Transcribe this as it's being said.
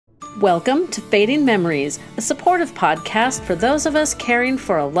Welcome to Fading Memories, a supportive podcast for those of us caring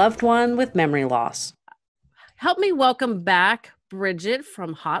for a loved one with memory loss. Help me welcome back Bridget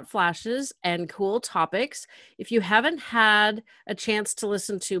from Hot Flashes and Cool Topics. If you haven't had a chance to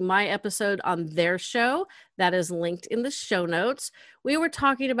listen to my episode on their show, that is linked in the show notes. We were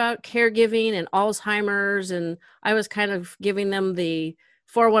talking about caregiving and Alzheimer's, and I was kind of giving them the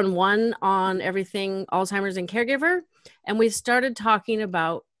 411 on everything Alzheimer's and caregiver. And we started talking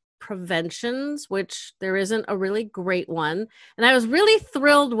about preventions, which there isn't a really great one. And I was really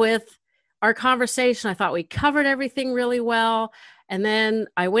thrilled with our conversation. I thought we covered everything really well. And then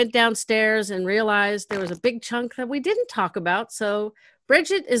I went downstairs and realized there was a big chunk that we didn't talk about. So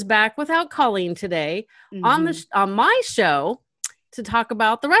Bridget is back without Colleen today on my show to talk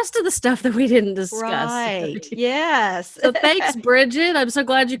about the rest of the stuff that we didn't discuss. Right. Yes. So thanks, Bridget. I'm so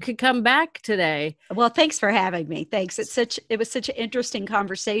glad you could come back today. Well, thanks for having me. Thanks. It was such an interesting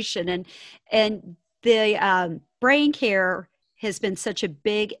conversation, and the brain care has been such a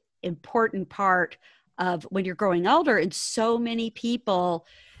big, important part of when you're growing older, and so many people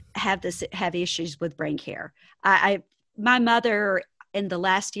have issues with brain care. My mother, in the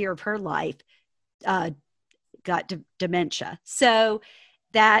last year of her life, got dementia. So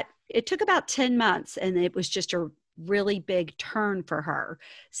that it took about 10 months, and it was just a really big turn for her.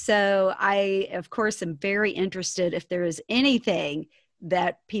 So I, of course, am very interested if there is anything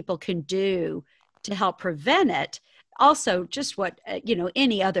that people can do to help prevent it. Also, just what,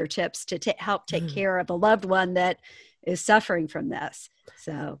 any other tips to help take care of a loved one that is suffering from this.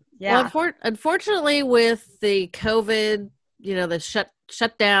 So, yeah. Well, unfortunately, with the COVID, the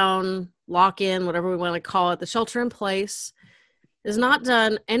shutdown, lock-in, whatever we want to call it, the shelter in place has not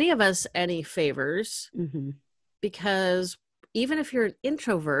done any of us any favors, because even if you're an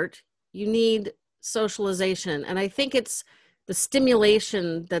introvert, you need socialization. And I think it's the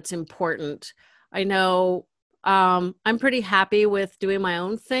stimulation that's important. I know I'm pretty happy with doing my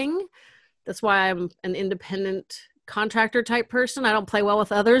own thing. That's why I'm an independent contractor type person. I don't play well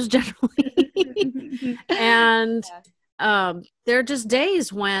with others generally. And there are just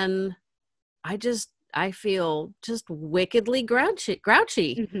days when I feel just wickedly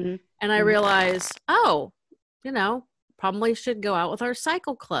grouchy. And I realize, probably should go out with our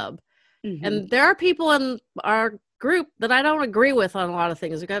cycle club. And there are people in our group that I don't agree with on a lot of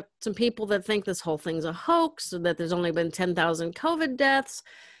things. We've got some people that think this whole thing's a hoax, that there's only been 10,000 COVID deaths.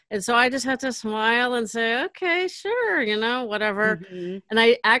 And so I just have to smile and say, okay, sure, whatever. And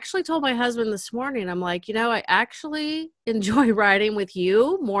I actually told my husband this morning, I'm like, I actually enjoy riding with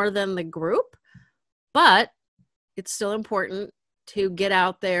you more than the group, but it's still important to get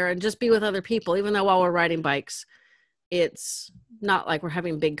out there and just be with other people, even though while we're riding bikes, it's not like we're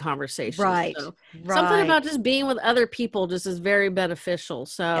having big conversations. Right. So something about just being with other people just is very beneficial.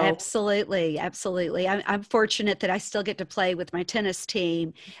 So absolutely. I'm fortunate that I still get to play with my tennis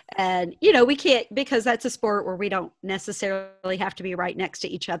team, and we can't, because that's a sport where we don't necessarily have to be right next to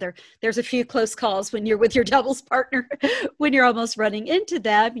each other. There's a few close calls when you're with your doubles partner, when you're almost running into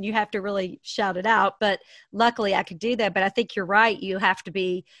them and you have to really shout it out. But luckily I could do that. But I think you're right. You have to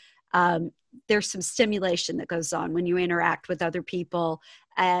be, there's some stimulation that goes on when you interact with other people,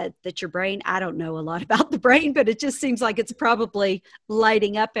 that your brain, I don't know a lot about the brain, but it just seems like it's probably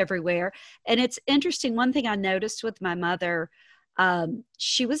lighting up everywhere. And it's interesting. One thing I noticed with my mother,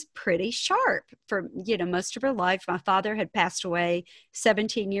 she was pretty sharp for, most of her life. My father had passed away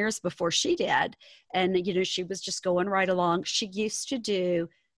 17 years before she did. And, she was just going right along. She used to do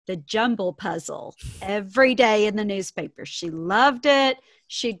the jumble puzzle every day in the newspaper. She loved it.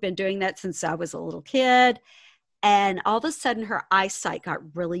 She'd been doing that since I was a little kid. And all of a sudden her eyesight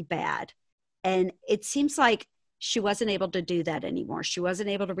got really bad. And it seems like she wasn't able to do that anymore. She wasn't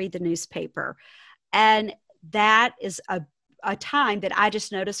able to read the newspaper. And that is a time that I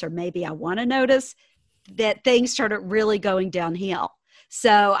just noticed, or maybe I want to notice, that things started really going downhill.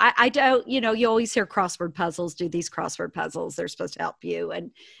 So I don't, you always hear crossword puzzles, do these crossword puzzles. They're supposed to help you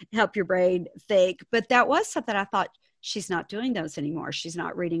and help your brain think. But that was something I thought, she's not doing those anymore. She's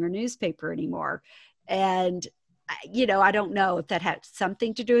not reading her newspaper anymore. And, I don't know if that had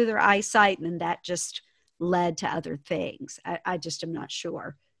something to do with her eyesight, and then that just led to other things. I just am not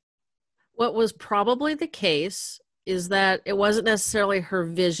sure. What was probably the case is that it wasn't necessarily her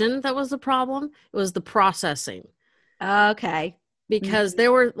vision that was the problem. It was the processing. Okay. Because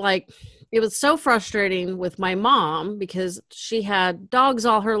there were it was so frustrating with my mom, because she had dogs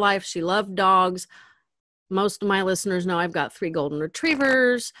all her life. She loved dogs. Most of my listeners know I've got 3 golden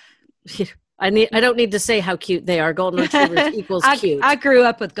retrievers. I don't need to say how cute they are. Golden retrievers equals cute. I grew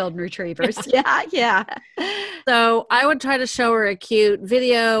up with golden retrievers. Yeah. So I would try to show her a cute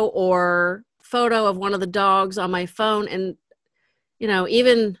video or photo of one of the dogs on my phone. And,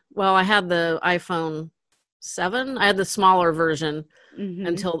 I had the iPhone 7. I had the smaller version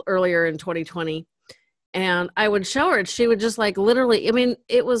until earlier in 2020. And I would show her and she would just like literally,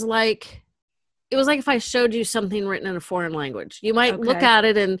 it was like if I showed you something written in a foreign language. You might look at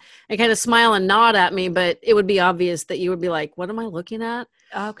it and kind of smile and nod at me, but it would be obvious that you would be like, what am I looking at?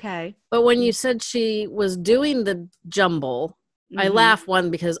 Okay. But when you said she was doing the jumble, I laugh,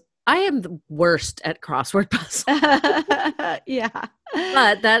 one, because I am the worst at crossword puzzles. Yeah.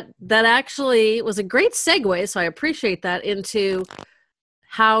 But that actually was a great segue, so I appreciate that, into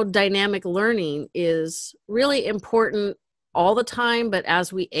how dynamic learning is really important all the time, but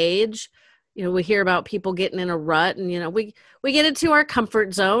as we age, we hear about people getting in a rut, and we get into our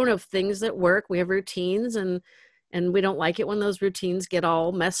comfort zone of things that work. We have routines, and we don't like it when those routines get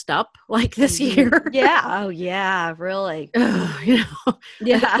all messed up like this year. Yeah. Oh yeah, really. Yeah.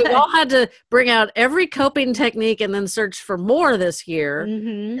 We all had to bring out every coping technique and then search for more this year.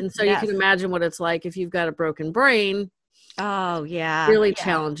 And so you can imagine what it's like if you've got a broken brain. Oh yeah. Really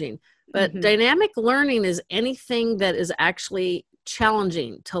challenging. But dynamic learning is anything that is actually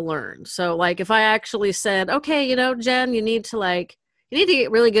challenging to learn. So like if I actually said, okay, Jen, you need to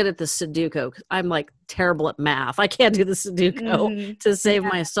get really good at the Sudoku. I'm like terrible at math. I can't do the Sudoku to save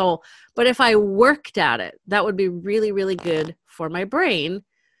my soul. But if I worked at it, that would be really, really good for my brain,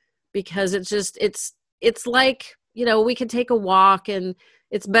 because it's like, we could take a walk and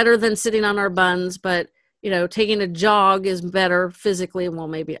it's better than sitting on our buns, but taking a jog is better physically. Well,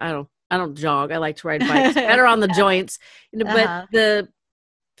 maybe I don't jog. I like to ride bikes. Better on the joints. But the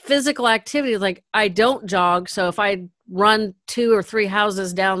physical activity is like, I don't jog. So if I run 2 or 3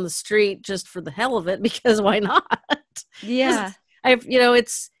 houses down the street just for the hell of it, because why not? Yeah.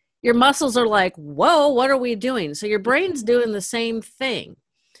 It's your muscles are like, whoa, what are we doing? So your brain's doing the same thing.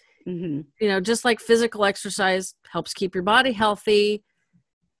 Just like physical exercise helps keep your body healthy.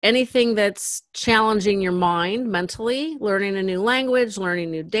 Anything that's challenging your mind mentally, learning a new language,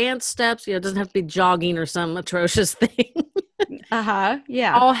 learning new dance steps, it doesn't have to be jogging or some atrocious thing.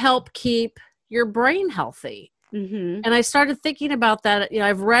 Yeah. All help keep your brain healthy. And I started thinking about that.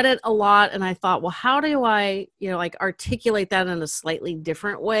 I've read it a lot and I thought, well, how do I, articulate that in a slightly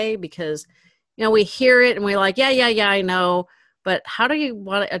different way? Because, we hear it and we're like, yeah, I know. But how do you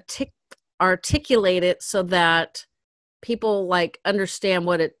want to articulate it so that people understand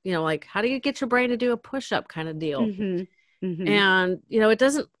what it, how do you get your brain to do a push-up kind of deal? And, it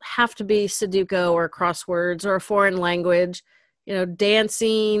doesn't have to be Sudoku or crosswords or a foreign language,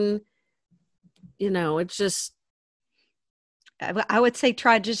 dancing, it's just. I would say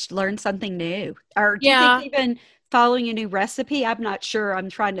try to just learn something new. Or do you think even following a new recipe? I'm not sure.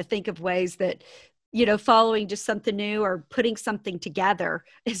 I'm trying to think of ways that, following just something new or putting something together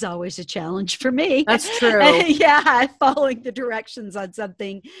is always a challenge for me. That's true. Yeah. Following the directions on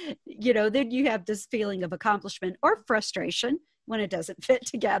something, then you have this feeling of accomplishment or frustration when it doesn't fit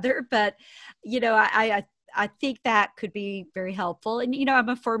together. But, I think that could be very helpful. And, I'm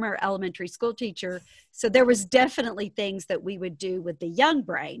a former elementary school teacher, so there was definitely things that we would do with the young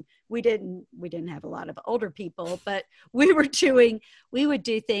brain. We didn't have a lot of older people, but we would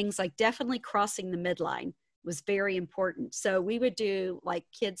do things like definitely crossing the midline was very important. So we would do like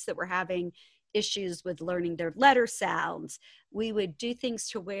kids that were having issues with learning their letter sounds. We would do things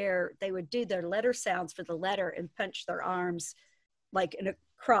to where they would do their letter sounds for the letter and punch their arms like in a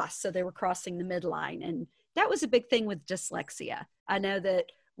cross. So they were crossing the midline. And that was a big thing with dyslexia. I know that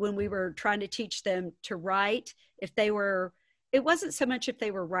when we were trying to teach them to write, it wasn't so much if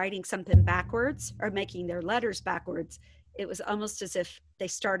they were writing something backwards or making their letters backwards. It was almost as if they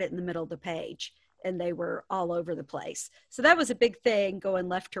started in the middle of the page and they were all over the place. So that was a big thing, going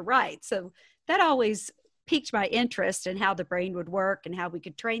left to right. So that always piqued my interest in how the brain would work and how we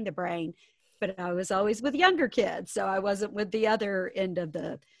could train the brain. But I was always with younger kids, so I wasn't with the other end of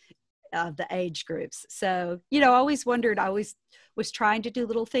the age groups. So, I always wondered, I always was trying to do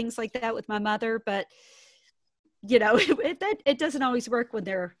little things like that with my mother, but, it doesn't always work when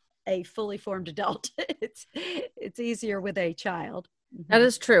they're a fully formed adult. It's easier with a child. That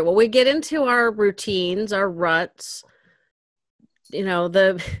is true. Well, we get into our routines, our ruts.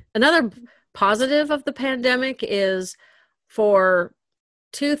 Another positive of the pandemic is for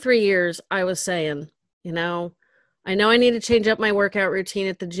 2-3 years, I was saying, I know I need to change up my workout routine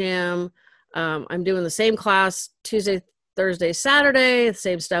at the gym. I'm doing the same class Tuesday Thursday, Saturday, the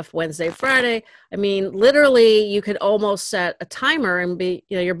same stuff Wednesday, Friday. I mean, literally you could almost set a timer and be,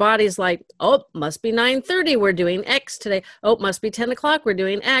 your body's like, oh, must be 9:30. We're doing X today. Oh, must be 10 o'clock. We're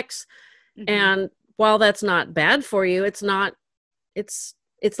doing X. Mm-hmm. And while that's not bad for you, it's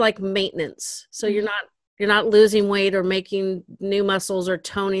like maintenance. So mm-hmm. You're not losing weight or making new muscles or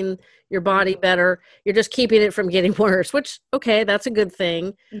toning your body better. You're just keeping it from getting worse, which, okay, that's a good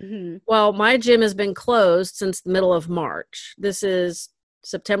thing. Mm-hmm. Well, my gym has been closed since the middle of March. This is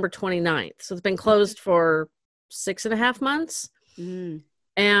September 29th. So it's been closed for 6.5 months. Mm-hmm.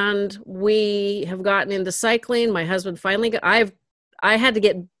 And we have gotten into cycling. My husband finally I had to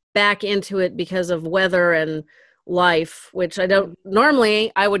get back into it because of weather and life, which I don't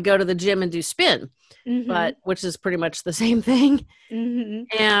normally. I would go to the gym and do spin. Mm-hmm. But which is pretty much the same thing. Mm-hmm.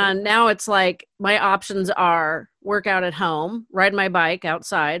 And now it's like my options are work out at home, ride my bike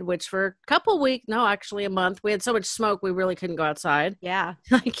outside, which for a month, we had so much smoke we really couldn't go outside. Yeah.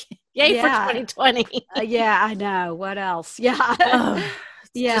 Like, yay for 2020. Yeah, I know. What else? Yeah.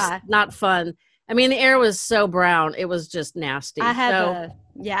 Just not fun. I mean, the air was so brown. It was just nasty. I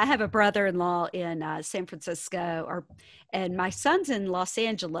have a brother-in-law in San Francisco, and my son's in Los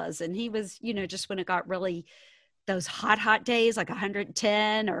Angeles, and he was, just when it got really those hot days, like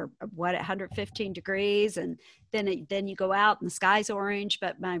 110 or 115 degrees. And then you go out and the sky's orange.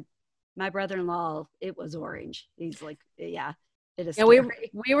 But my brother-in-law, it was orange. He's like, yeah, it is. Yeah, we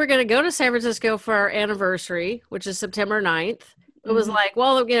were going to go to San Francisco for our anniversary, which is September 9th. It was like,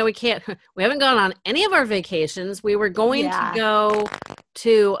 well, we haven't gone on any of our vacations. We were going to go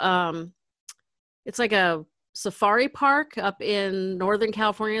to, it's like a safari park up in Northern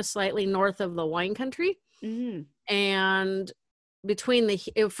California, slightly north of the wine country. Mm-hmm. And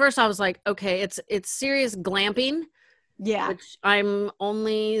at first I was like, okay, it's serious glamping. Yeah. Which I'm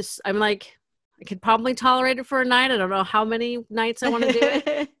like, I could probably tolerate it for a night. I don't know how many nights I want to do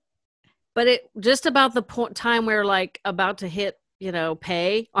it. But it just about the time we're like about to hit,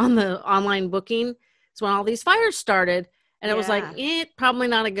 pay on the online booking. It's when all these fires started. And it was like, probably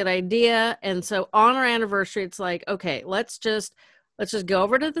not a good idea. And so on our anniversary, it's like, okay, let's just go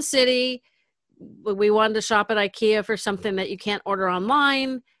over to the city. We wanted to shop at IKEA for something that you can't order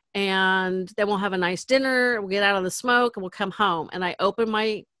online. And then we'll have a nice dinner. We'll get out of the smoke and we'll come home. And I opened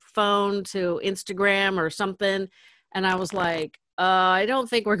my phone to Instagram or something. And I was like, I don't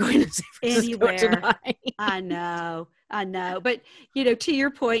think we're going to San Francisco tonight. I know. But, to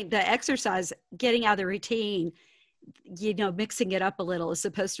your point, the exercise, getting out of the routine, mixing it up a little is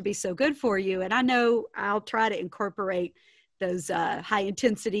supposed to be so good for you. And I know I'll try to incorporate those high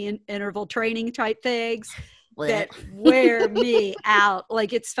intensity interval training type things that wear me out.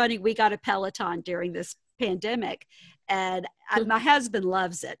 Like, it's funny, we got a Peloton during this pandemic. And my husband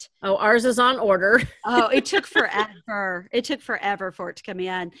loves it. Oh, ours is on order. Oh, it took forever. It took forever for it to come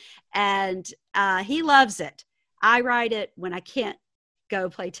in. And he loves it. I ride it when I can't go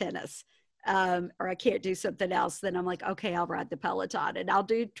play tennis or I can't do something else. Then I'm like, okay, I'll ride the Peloton and I'll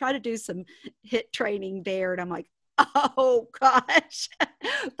try to do some HIIT training there. And I'm like, oh gosh,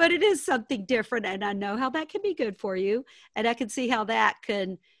 but it is something different. And I know how that can be good for you. And I can see how that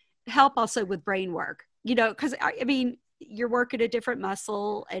can help also with brain work. Because I mean, you're working a different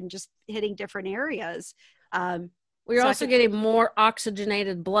muscle and just hitting different areas. We're also getting more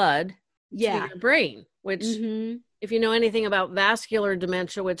oxygenated blood to your brain, which if you know anything about vascular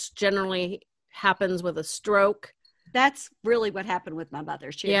dementia, which generally happens with a stroke. That's really what happened with my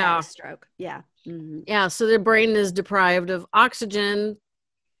mother. She had a stroke. Yeah. Mm-hmm. Yeah. So the brain is deprived of oxygen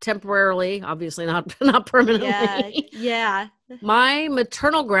temporarily, obviously not permanently. Yeah. My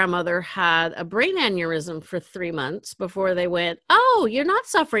maternal grandmother had a brain aneurysm for 3 months before they went, oh, you're not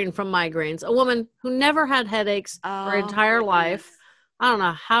suffering from migraines. A woman who never had headaches her entire life. I don't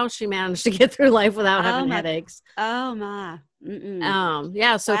know how she managed to get through life without having headaches. Oh my.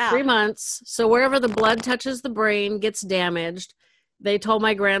 So 3 months. So wherever the blood touches the brain gets damaged. They told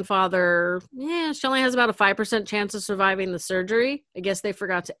my grandfather, she only has about a 5% chance of surviving the surgery. I guess they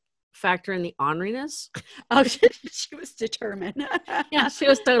forgot to factor in the orneriness. Oh, she was determined. Yeah, she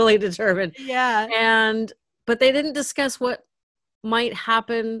was totally determined. Yeah. But they didn't discuss what might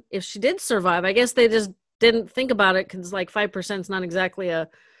happen if she did survive. I guess they just didn't think about it because like 5% is not exactly a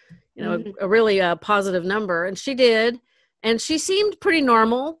really positive number. And she did. And she seemed pretty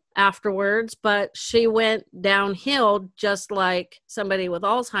normal afterwards, but she went downhill just like somebody with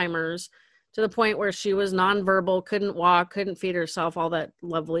Alzheimer's to the point where she was nonverbal, couldn't walk, couldn't feed herself, all that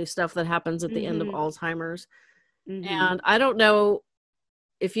lovely stuff that happens at the end of Alzheimer's. And I don't know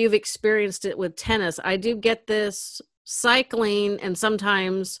if you've experienced it with tennis. I do get this cycling and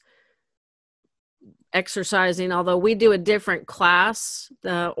sometimes exercising, although we do a different class.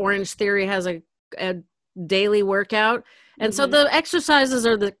 The Orange Theory has a daily workout. And so the exercises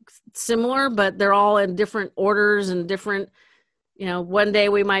are similar, but they're all in different orders and different, one day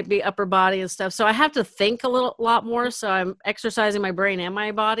we might be upper body and stuff. So I have to think a lot more. So I'm exercising my brain and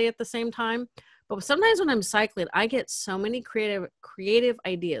my body at the same time. But sometimes when I'm cycling, I get so many creative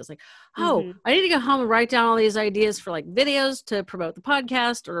ideas. Like, I need to go home and write down all these ideas for like videos to promote the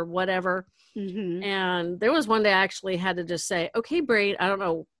podcast or whatever. And there was one day I actually had to just say, okay, brain, I don't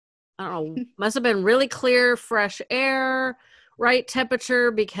know, must have been really clear, fresh air, right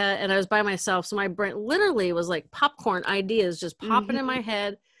temperature, and I was by myself. So my brain literally was like popcorn ideas just popping in my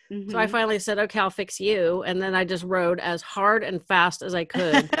head. So I finally said, okay, I'll fix you. And then I just rode as hard and fast as I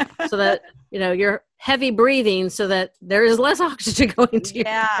could so that, you're heavy breathing so that there is less oxygen going to your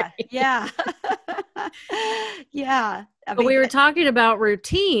brain. Yeah. Yeah. But we were talking about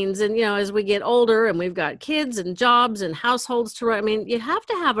routines and, as we get older and we've got kids and jobs and households to run, I mean, you have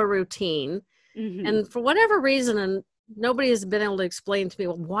to have a routine. And for whatever reason, and nobody has been able to explain to me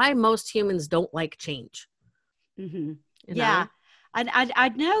why most humans don't like change. Yeah. I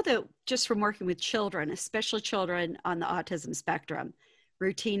know that just from working with children, especially children on the autism spectrum,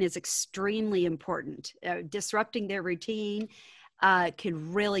 routine is extremely important. Disrupting their routine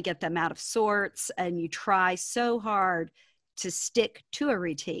can really get them out of sorts, and you try so hard to stick to a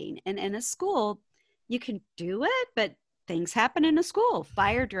routine. And in a school, you can do it, but things happen in a school.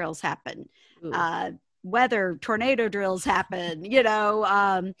 Fire drills happen. Weather, tornado drills happen,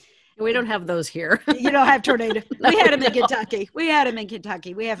 we don't have those here. You don't have tornado. We had them in Kentucky.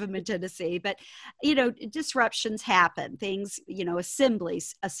 We have them in Tennessee. But, disruptions happen. Things,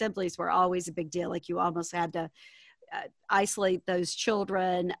 assemblies were always a big deal. Like you almost had to isolate those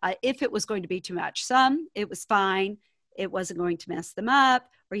children. If it was going to be too much, it was fine. It wasn't going to mess them up,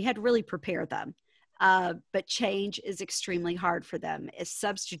 or you had to really prepare them. But change is extremely hard for them. A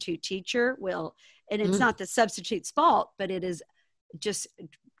substitute teacher and it's not the substitute's fault, but it is just,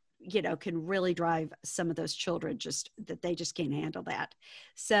 can really drive some of those children that they just can't handle that.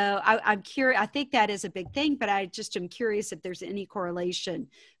 So I'm curious. I think that is a big thing, but I just am curious if there's any correlation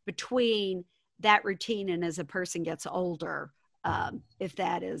between that routine and as a person gets older, if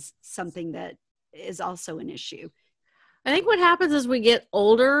that is something that is also an issue. I think what happens is we get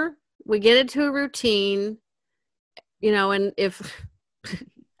older, we get into a routine, and if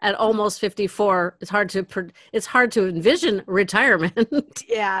at almost 54, it's hard to envision retirement.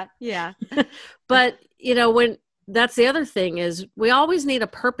 Yeah. But, when that's the other thing is we always need a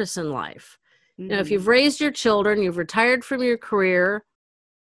purpose in life. If you've raised your children, you've retired from your career,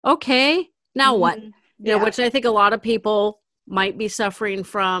 okay, now what? Which I think a lot of people might be suffering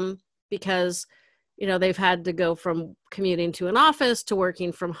from because, they've had to go from commuting to an office to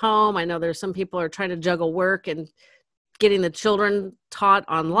working from home. I know there's some people are trying to juggle work and getting the children taught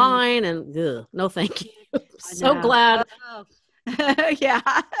online and no, thank you. So glad. Yeah.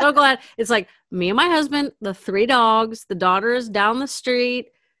 So glad. It's like me and my husband, the 3 dogs, the daughter is down the street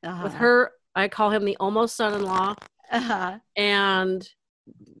with her. I call him the almost son-in-law. And,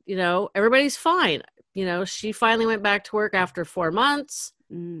 everybody's fine. She finally went back to work after 4 months.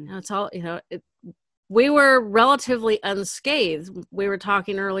 It's all, we were relatively unscathed. We were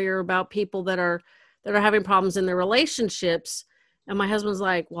talking earlier about people that are having problems in their relationships. And my husband's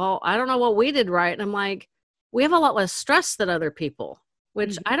like, well, I don't know what we did right. And I'm like, we have a lot less stress than other people,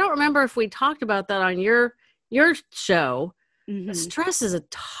 which I don't remember if we talked about that on your show. Stress is a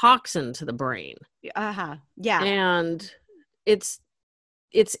toxin to the brain. Yeah. And it's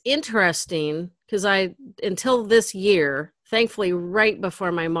interesting because until this year, thankfully, right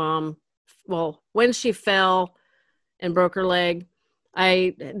before my mom, when she fell and broke her leg,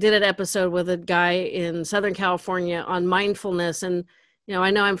 I did an episode with a guy in Southern California on mindfulness. And,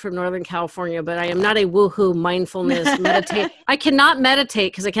 I know I'm from Northern California, but I am not a woohoo mindfulness meditate. I cannot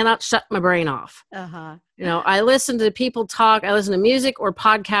meditate because I cannot shut my brain off. I listen to people talk. I listen to music or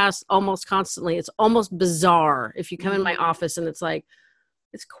podcasts almost constantly. It's almost bizarre if you come in my office and it's like,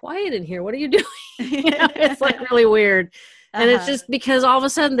 it's quiet in here. What are you doing? It's like really weird. And it's just because all of a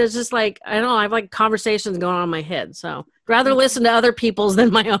sudden there's just like, I don't know, I have like conversations going on in my head. So I'd rather listen to other people's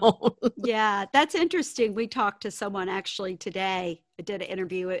than my own. Yeah, that's interesting. We talked to someone actually today. I did an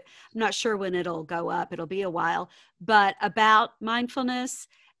interview. I'm not sure when it'll go up. It'll be a while, but about mindfulness.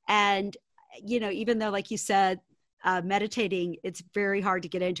 And, even though, like you said, meditating, it's very hard to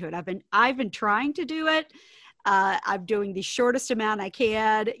get into it. I've been trying to do it. I'm doing the shortest amount I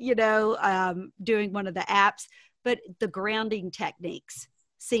can, doing one of the apps. But the grounding techniques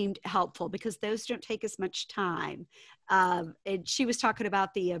seemed helpful because those don't take as much time. And she was talking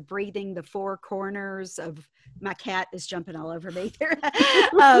about the breathing, the four corners of, my cat is jumping all over me there.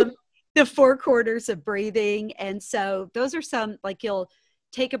 The four corners of breathing. And so those are some, like, you'll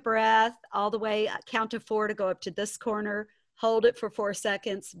take a breath all the way, count to 4 to go up to this corner, hold it for 4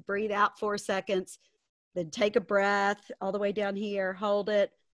 seconds, breathe out 4 seconds, then take a breath all the way down here, hold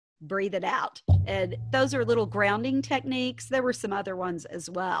it, breathe it out. And those are little grounding techniques. There were some other ones as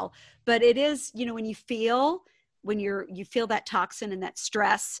well, but it is, you know, when you feel that toxin and that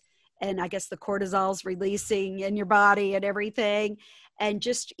stress, and I guess the cortisol's releasing in your body and everything, and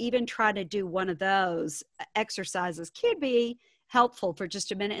just even try to do one of those exercises can be helpful for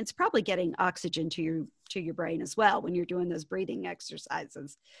just a minute. It's probably getting oxygen to your brain as well when you're doing those breathing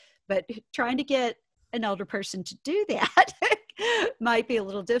exercises. But trying to get an older person to do that might be a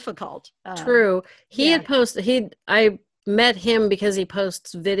little difficult. True. I met him because he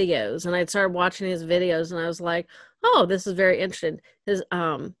posts videos, and I'd started watching his videos, and I was like, oh, this is very interesting.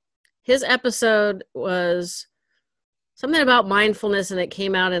 His episode was something about mindfulness, and it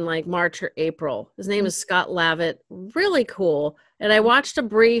came out in like March or April. His name is Scott Lavitt. Really cool. And I watched a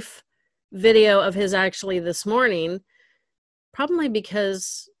brief video of his actually this morning, probably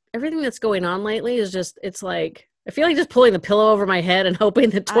because everything that's going on lately is just, it's like, I feel like just pulling the pillow over my head and hoping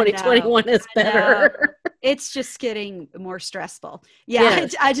that 2021 is better. It's just getting more stressful. Yeah,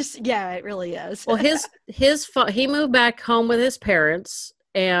 yes. It really is. Well, he moved back home with his parents,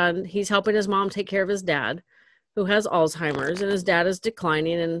 and he's helping his mom take care of his dad, who has Alzheimer's, and his dad is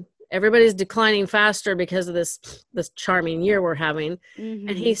declining, and everybody's declining faster because of this charming year we're having. Mm-hmm.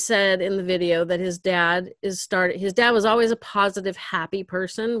 And he said in the video that his dad was always a positive, happy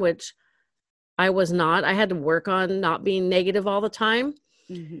person, which I was not. I had to work on not being negative all the time.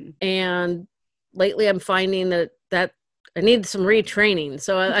 Mm-hmm. And lately I'm finding that I need some retraining.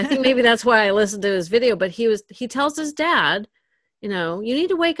 So I think maybe that's why I listened to his video, but he tells his dad, you know, you need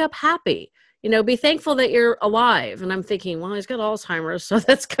to wake up happy. You know, be thankful that you're alive. And I'm thinking, well, he's got Alzheimer's, so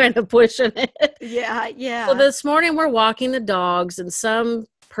that's kind of pushing it. Yeah. So this morning we're walking the dogs, and some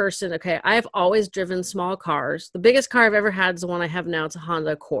person, I've always driven small cars. The biggest car I've ever had is the one I have now. It's a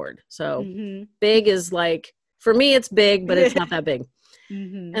Honda Accord. So big is like, for me, it's big, but it's not that big.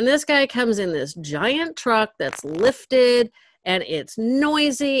 Mm-hmm. And this guy comes in this giant truck that's lifted, and it's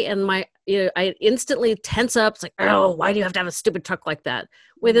noisy, and I instantly tense up. It's like, oh, why do you have to have a stupid truck like that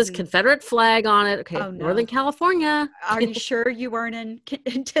with his Confederate flag on it? Okay, no. Northern California. Are you sure you weren't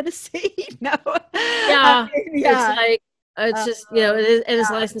in Tennessee? No. Yeah, it's like, it's just, you know, it is, and his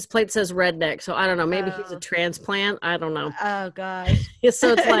license plate says redneck, so I don't know. Maybe he's a transplant. I don't know. Oh gosh.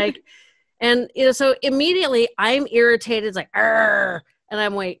 So it's like, and you know, so immediately I'm irritated. It's like, arr, and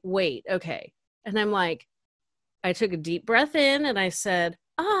I'm wait, okay, and I'm like, I took a deep breath in, and I said,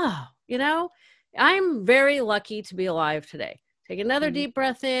 oh, you know, I'm very lucky to be alive today. Take another deep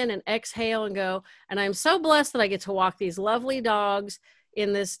breath in and exhale and go. And I'm so blessed that I get to walk these lovely dogs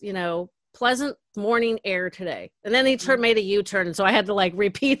in this, you know, pleasant morning air today. And then he made a U-turn. And so I had to like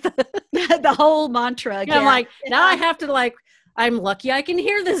repeat the whole mantra again. I'm like, now I have to like, I'm lucky I can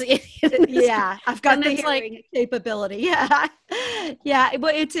hear this idiot. Yeah, I've got the hearing capability. Yeah. Yeah.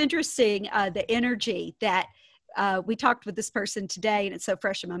 Well, it's interesting, the energy that we talked with this person today, and it's so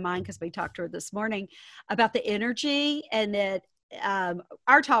fresh in my mind because we talked to her this morning about the energy, and that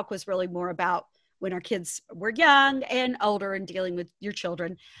our talk was really more about when our kids were young and older and dealing with your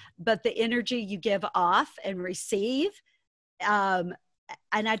children, but the energy you give off and receive. And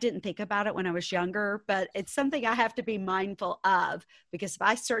I didn't think about it when I was younger, but it's something I have to be mindful of, because if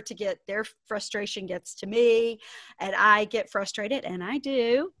I start to get, their frustration gets to me and I get frustrated, and I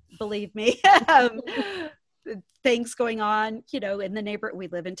do, believe me, things going on, you know, in the neighborhood. We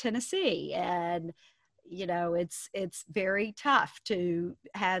live in Tennessee, and you know, it's very tough to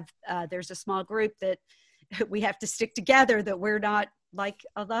have, there's a small group that we have to stick together, that we're not like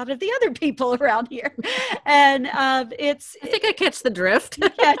a lot of the other people around here. And I think I catch the drift. You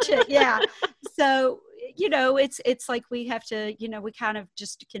catch it. Yeah. So, you know, it's like we have to, you know, we kind of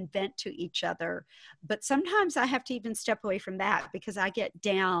just can vent to each other, but sometimes I have to even step away from that, because I get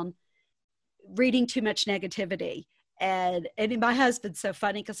down reading too much negativity. And my husband's so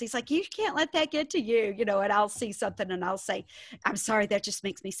funny, because he's like, you can't let that get to you, you know, and I'll see something and I'll say, I'm sorry, that just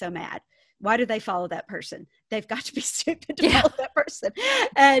makes me so mad. Why do they follow that person? They've got to be stupid to follow that person.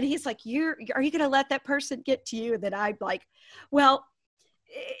 And he's like, are you going to let that person get to you? And then I'm like, well,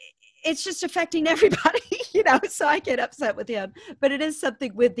 it's just affecting everybody, you know, so I get upset with him. But it is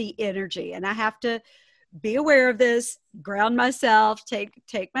something with the energy, and I have to be aware of this, ground myself,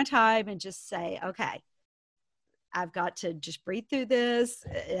 take my time, and just say, okay, I've got to just breathe through this.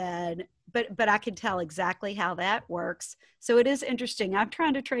 And but I can tell exactly how that works. So it is interesting. I'm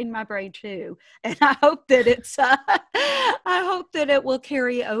trying to train my brain too, and I hope that I hope that it will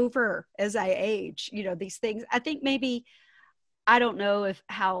carry over as I age. These things. I think maybe, I don't know if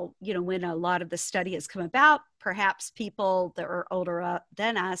how, when a lot of the study has come about, perhaps people that are older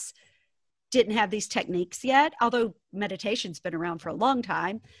than us didn't have these techniques yet, although meditation's been around for a long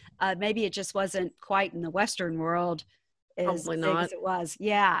time. Maybe it just wasn't quite in the Western world as Probably big not. as it was.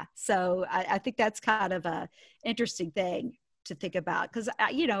 Yeah. So I think that's kind of a interesting thing to think about, because,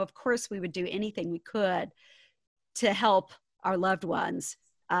 of course we would do anything we could to help our loved ones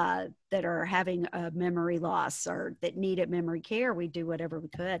that are having a memory loss or that needed memory care. We do whatever we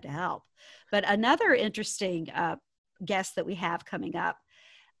could to help. But another interesting guest that we have coming up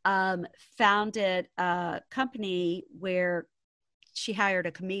founded a company where she hired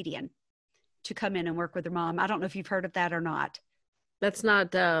a comedian to come in and work with her mom. I don't know if you've heard of that or not. That's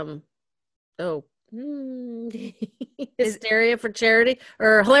not hysteria for charity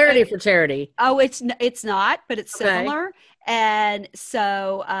or hilarity for charity. Oh, it's not, but it's similar. And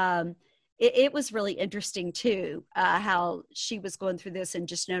so it was really interesting too, how she was going through this and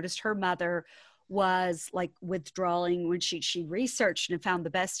just noticed her mother was like withdrawing when she researched and found the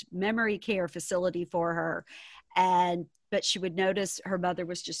best memory care facility for her. But she would notice her mother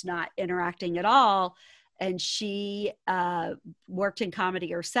was just not interacting at all. And she worked in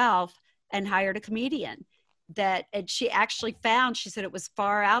comedy herself and hired a comedian and she actually found, she said it was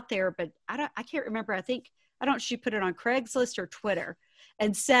far out there, but I can't remember. She put it on Craigslist or Twitter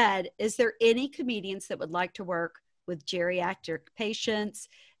and said, is there any comedians that would like to work with geriatric patients?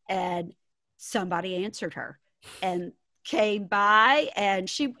 And somebody answered her and came by, and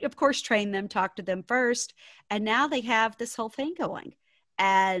she of course trained them, talked to them first, and now they have this whole thing going.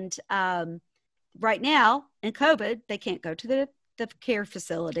 And right now in COVID, they can't go to the care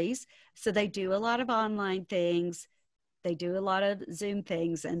facilities, so they do a lot of online things, they do a lot of Zoom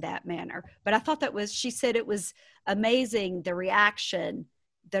things in that manner. But I thought she said it was amazing the reaction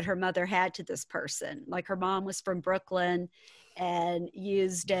that her mother had to this person. Like, her mom was from Brooklyn and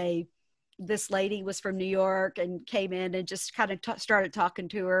this lady was from New York and came in and just kind of started talking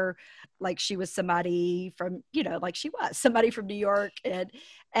to her like she was somebody from, like she was somebody from New York.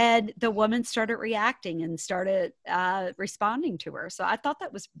 And the woman started reacting and started responding to her. So I thought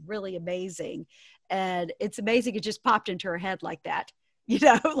that was really amazing. And it's amazing it just popped into her head like that.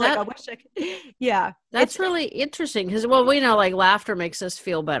 I wish I could. Yeah. That's really interesting because, we know like laughter makes us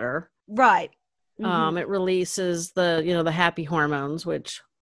feel better. Right. Mm-hmm. It releases the happy hormones, which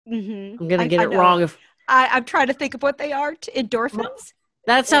mm-hmm. I'm going to get it wrong. I'm trying to think of what they are. Endorphins?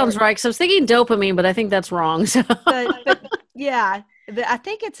 That sounds right. Because I was thinking dopamine, but I think that's wrong. So. But yeah, I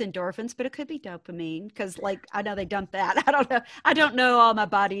think it's endorphins, but it could be dopamine because, like, I know they dump that. I don't know. I don't know all my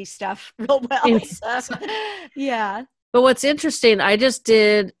body stuff real well. So, yeah. But what's interesting, I just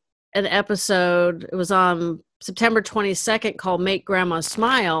did an episode. It was on September 22nd called Make Grandma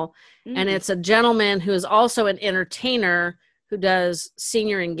Smile. Mm. And it's a gentleman who is also an entertainer who does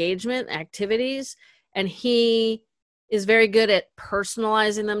senior engagement activities. And he is very good at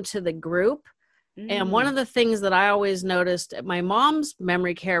personalizing them to the group. And one of the things that I always noticed at my mom's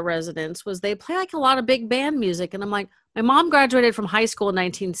memory care residence was they play like a lot of big band music. And I'm like, my mom graduated from high school in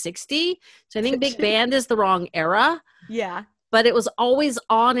 1960. So I think big band is the wrong era. Yeah. But it was always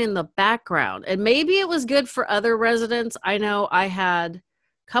on in the background. And maybe it was good for other residents. I know I had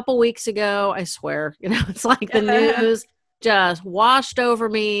a couple weeks ago, I swear, it's like the news just washed over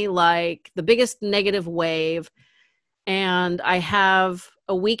me like the biggest negative wave. And I have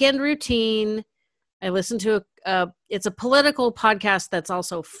a weekend routine. I listen to it's a political podcast that's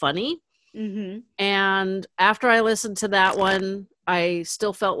also funny. Mm-hmm. And after I listened to that one, I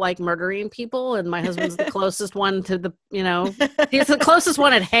still felt like murdering people. And my husband's the closest one to he's the closest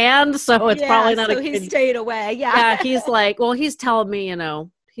one at hand. So it's probably not he stayed away. Yeah. Yeah. He's like, he's telling me,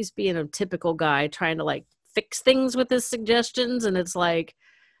 he's being a typical guy trying to like fix things with his suggestions. And it's like,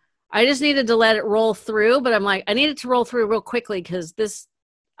 I just needed to let it roll through. But I'm like, I needed to roll through real quickly because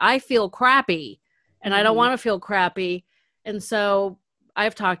I feel crappy. And I don't want to feel crappy. And so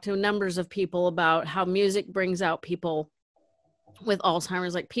I've talked to numbers of people about how music brings out people with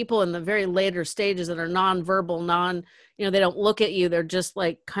Alzheimer's, like people in the very later stages that are nonverbal, they don't look at you. They're just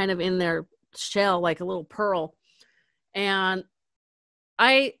like kind of in their shell, like a little pearl. And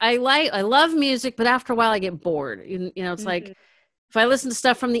I love music, but after a while I get bored. It's like if I listen to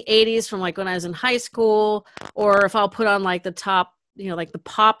stuff from the 80s, from like when I was in high school, or if I'll put on like the top, like the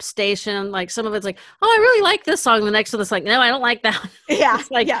pop station, like some of it's like, oh, I really like this song. The next one is like, no, I don't like that. Yeah.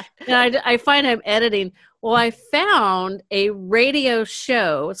 It's like, I find I'm editing. Well, I found a radio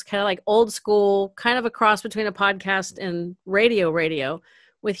show. It's kind of like old school, kind of a cross between a podcast and radio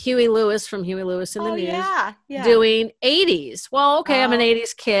with Huey Lewis from Huey Lewis in the News yeah. doing 80s. Well, okay, I'm an Oh.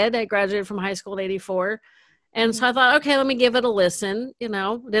 80s kid. I graduated from high school in 84. And so I thought, okay, let me give it a listen. You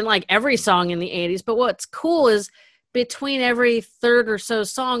know, didn't like every song in the 80s, but what's cool is between every third or so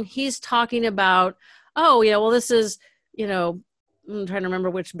song, he's talking about, oh, yeah, well, this is, you know, I'm trying to remember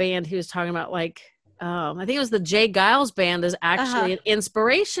which band he was talking about. Like, I think it was the Jay Giles band is actually an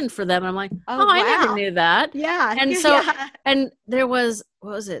inspiration for them. And I'm like, oh, I never knew that. Yeah. And so, and there was,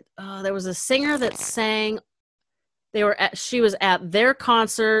 what was it? There was a singer that sang. She was at their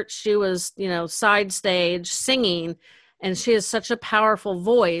concert. She was, you know, side stage singing, and she has such a powerful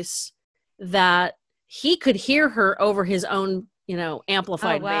voice that he could hear her over his own, you know,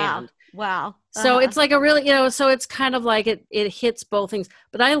 amplified band. Wow. So it's like a really, you know, so it's kind of like it hits both things.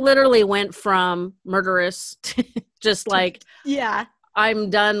 But I literally went from murderous to just like, I'm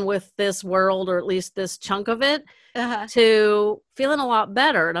done with this world, or at least this chunk of it, to feeling a lot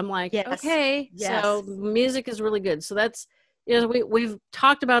better. And I'm like, okay, so music is really good. So that's, you know, we've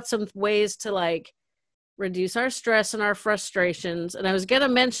talked about some ways to like reduce our stress and our frustrations. And I was going to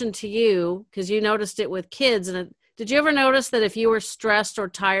mention to you, because you noticed it with kids, and did you ever notice that if you were stressed or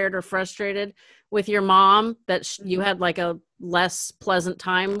tired or frustrated with your mom, that you had like a less pleasant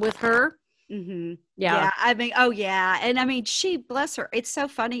time with her? Yeah. I mean, oh yeah. And I mean, she, bless her. It's so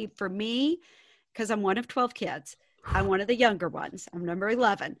funny for me because I'm one of 12 kids. I'm one of the younger ones. I'm number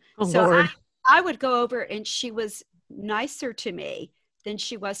 11. Oh, so Lord. I would go over, and she was nicer to me than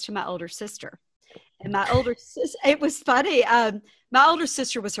she was to my older sister. And my older sister, it was funny. My older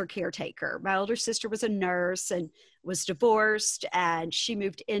sister was her caretaker. My older sister was a nurse and was divorced, and she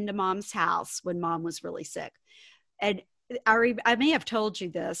moved into mom's house when mom was really sick. And I may have told you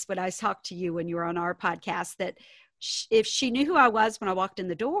this, but I talked to you when you were on our podcast, that if she knew who I was when I walked in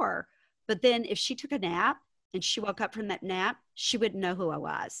the door, but then if she took a nap and she woke up from that nap, she wouldn't know who I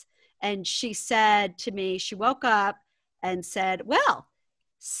was. And she said to me, she woke up and said, well,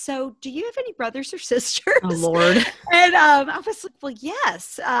 so do you have any brothers or sisters? Oh, Lord. And I was like, well,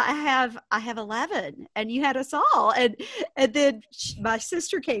 yes, I have 11, and you had us all. And then my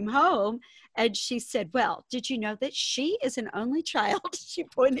sister came home, and she said, well, did you know that she is an only child? She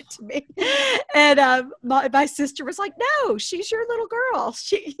pointed to me. And my sister was like, no, she's your little girl.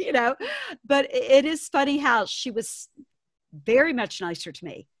 She, you know, but it is funny how she was very much nicer to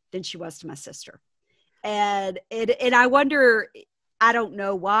me than she was to my sister. And I wonder, I don't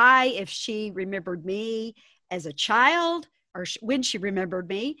know why, if she remembered me as a child, or when she remembered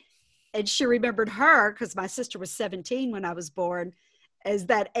me, and she remembered her, because my sister was 17 when I was born, as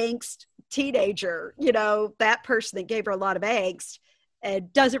that angst teenager, you know, that person that gave her a lot of angst,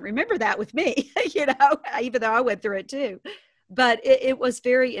 and doesn't remember that with me, you know, even though I went through it too. But it was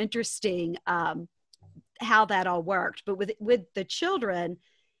very interesting how that all worked. But with the children,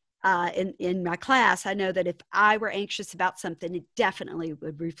 in my class, I know that if I were anxious about something, it definitely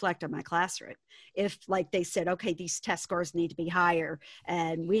would reflect on my classroom. If like they said, okay, these test scores need to be higher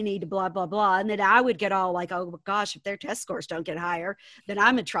and we need to blah, blah, blah. And then I would get all like, oh gosh, if their test scores don't get higher, then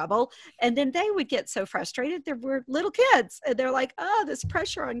I'm in trouble. And then they would get so frustrated. There were little kids and they're like, oh, this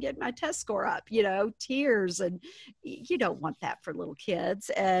pressure on getting my test score up, you know, tears. And you don't want that for little kids.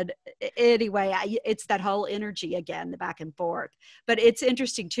 And anyway, it's that whole energy again, the back and forth. But it's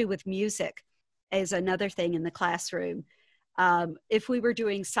interesting too with music as another thing in the classroom. If we were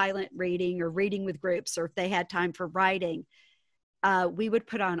doing silent reading or reading with groups, or if they had time for writing, we would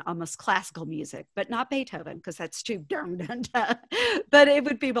put on almost classical music, but not Beethoven, because that's too dun. But it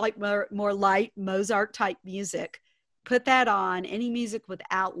would be like more light Mozart type music. Put that on, any music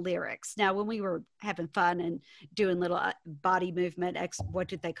without lyrics. Now, when we were having fun and doing little body movement, what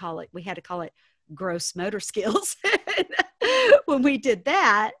did they call it? We had to call it gross motor skills. When we did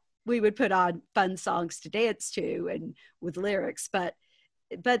that, we would put on fun songs to dance to and with lyrics, but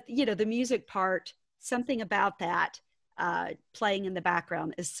you know, the music part, something about that playing in the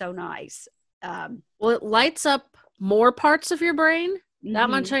background is so nice. Well, it lights up more parts of your brain. That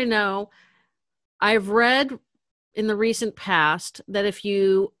much I know. I've read in the recent past that if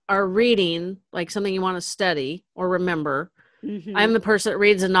you are reading like something you want to study or remember, I'm the person that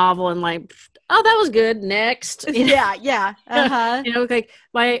reads a novel and like, oh, that was good. Next. You know? Yeah. You know, like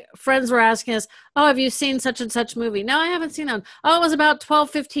my friends were asking us, oh, have you seen such and such movie? No, I haven't seen that. Oh, it was about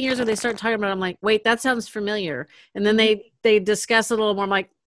 12, 15 years ago they started talking about it. I'm like, wait, that sounds familiar. And then they discuss it a little more. I'm like,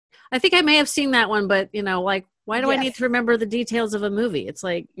 I think I may have seen that one, but you know, like, why do I need to remember the details of a movie? It's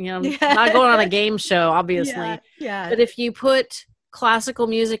like, you know, not going on a game show, obviously. Yeah. But if you put classical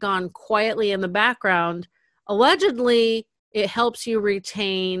music on quietly in the background, allegedly it helps you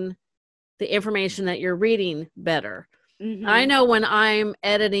retain the information that you're reading better. Mm-hmm. I know when I'm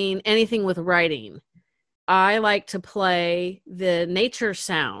editing anything with writing, I like to play the nature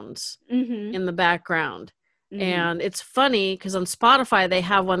sounds in the background. And it's funny because on Spotify they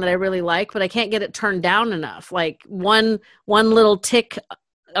have one that I really like, but I can't get it turned down enough. Like one little tick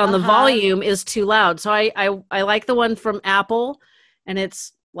on the volume is too loud. So I like the one from Apple, and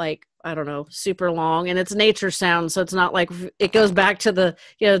it's like, I don't know, super long, and it's nature sound. So it's not like it goes back to the,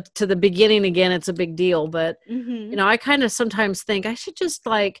 to the beginning again. It's a big deal. But, I kind of sometimes think I should just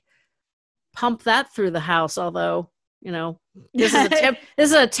like pump that through the house. Although, this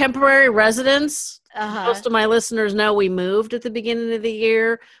is a temporary residence. Most of my listeners know we moved at the beginning of the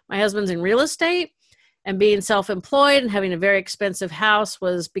year. My husband's in real estate, and being self-employed and having a very expensive house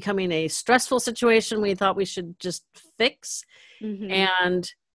was becoming a stressful situation we thought we should just fix.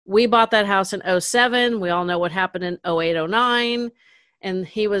 And we bought that house in 2007. We all know what happened in 2008, 2009. And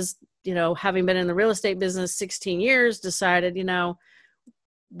he was, having been in the real estate business 16 years, decided,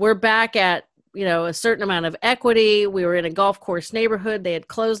 we're back at, a certain amount of equity. We were in a golf course neighborhood. They had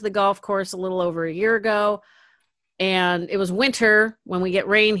closed the golf course a little over a year ago. And it was winter when we get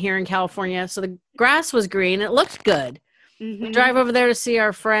rain here in California. So the grass was green. It looked good. We drive over there to see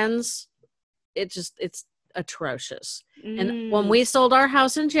our friends. It's atrocious. And when we sold our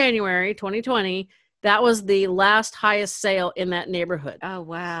house in January 2020, that was the last highest sale in that neighborhood. Oh,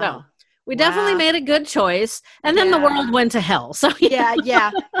 wow. So we definitely made a good choice. And then the world went to hell. So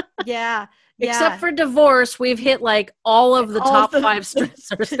yeah. Except for divorce, we've hit like all of the top 5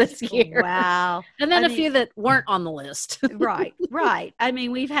 stressors this year. Wow. And then a few that weren't on the list. Right. I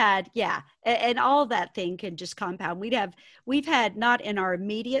mean, we've had, and all that thing can just compound. We've had not in our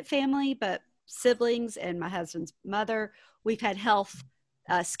immediate family, but siblings and my husband's mother, we've had health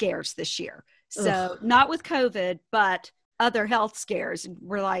scares this year. So not with COVID, but other health scares.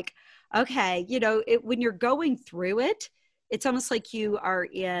 We're like, okay, when you're going through it, it's almost like you are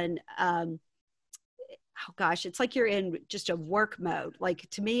in, it's like you're in just a work mode. Like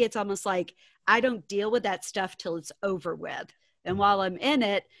to me, it's almost like I don't deal with that stuff till it's over with. And while I'm in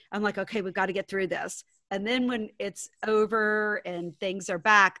it, I'm like, okay, we've got to get through this. And then when it's over and things are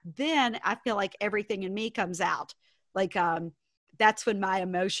back, then I feel like everything in me comes out. Like that's when my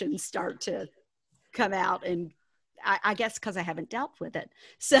emotions start to come out, and I guess because I haven't dealt with it.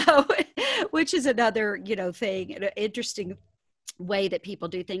 So, which is another, thing, an interesting way that people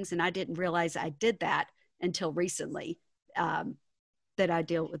do things. And I didn't realize I did that until recently, that I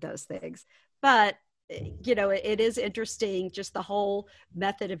deal with those things. But, it is interesting, just the whole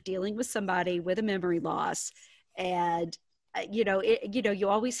method of dealing with somebody with a memory loss. And, you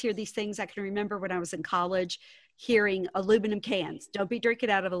always hear these things. I can remember when I was in college, hearing aluminum cans. Don't be drinking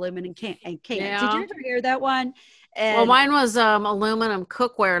out of aluminum cans. Yeah. Did you ever hear that one? And well, mine was aluminum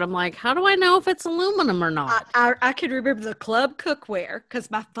cookware, and I'm like, how do I know if it's aluminum or not? I can remember the club cookware because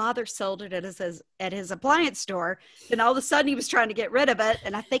my father sold it at his appliance store. Then all of a sudden he was trying to get rid of it,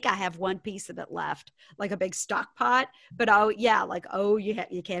 and I think I have one piece of it left, like a big stock pot. But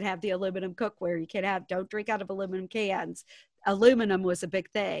you can't have the aluminum cookware. Don't drink out of aluminum cans. Aluminum was a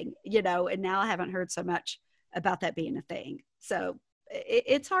big thing, and now I haven't heard so much about that being a thing. So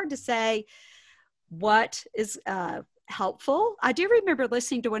it's hard to say what is helpful. I do remember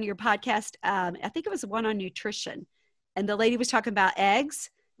listening to one of your podcasts. I think it was one on nutrition, and the lady was talking about eggs.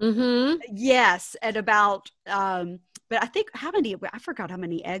 Yes. And about, but I think I forgot how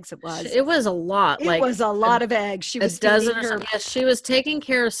many eggs it was. It was a lot. It was a lot of eggs. She was Yes, she was taking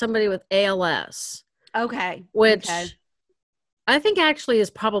care of somebody with ALS. Okay. Which I think actually is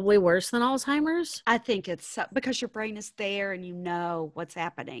probably worse than Alzheimer's. I think it's because your brain is there and you know what's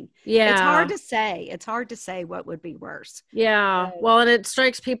happening. Yeah. It's hard to say. It's hard to say what would be worse. Yeah. Well, and it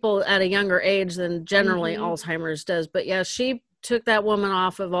strikes people at a younger age than generally Alzheimer's does. But yeah, she took that woman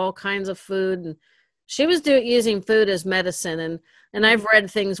off of all kinds of food, and she was using food as medicine. And I've read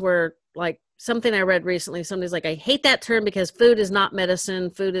things where, like, something I read recently, somebody's like, I hate that term because food is not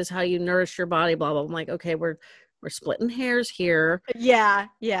medicine. Food is how you nourish your body, blah, blah. I'm like, okay, we're splitting hairs here. Yeah.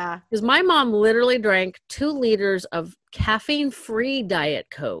 Because my mom literally drank 2 liters of caffeine-free Diet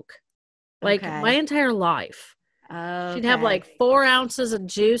Coke, like my entire life. She'd have like 4 ounces of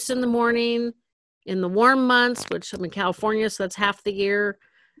juice in the morning in the warm months, which I'm in California, so that's half the year.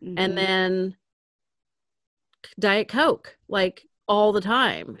 And then Diet Coke, like all the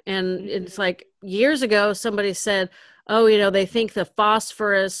time. And it's like years ago, somebody said, oh, they think the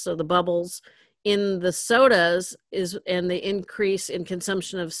phosphorus or the bubbles in the sodas and the increase in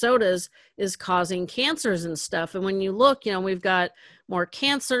consumption of sodas is causing cancers and stuff. And when you look, we've got more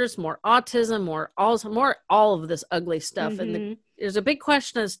cancers, more autism, more Alzheimer's, more all of this ugly stuff. Mm-hmm. And there's a big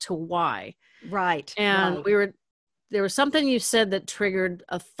question as to why. Right. And there was something you said that triggered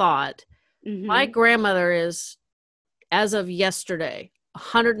a thought. Mm-hmm. My grandmother is, as of yesterday,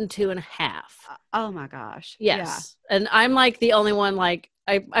 102 and a half. Oh my gosh. Yes. Yeah. And I'm like the only one, like,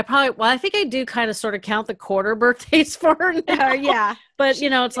 I think I do kind of sort of count the quarter birthdays for her now. Yeah. But,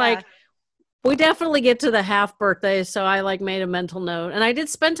 it's like, we definitely get to the half birthday. So I like made a mental note, and I did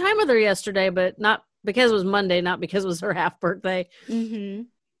spend time with her yesterday, but not because it was Monday, not because it was her half birthday. Mm-hmm.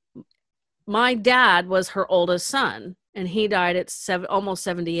 My dad was her oldest son, and he died at almost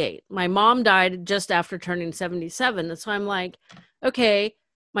 78. My mom died just after turning 77. And so I'm like, okay,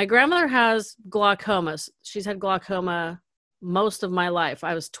 my grandmother has glaucoma. She's had glaucoma most of my life.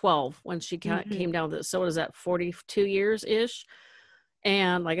 I was 12 when she came down with it. So what is that, 42 years-ish?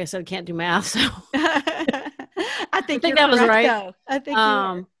 And like I said, I can't do math. So I think that was right. Though. I think you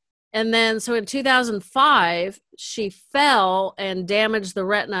were. And then, so in 2005, she fell and damaged the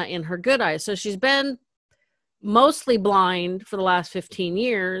retina in her good eye. So she's been mostly blind for the last 15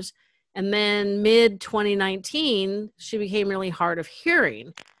 years. And then mid-2019, she became really hard of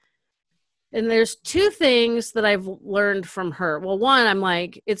hearing. And there's two things that I've learned from her. Well, one, I'm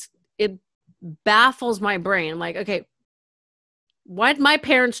like, it baffles my brain. I'm like, okay, why did my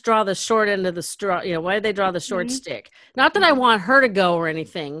parents draw the short end of the straw? Why did they draw the short stick? Not that I want her to go or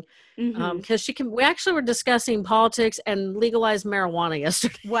anything, because we actually were discussing politics and legalized marijuana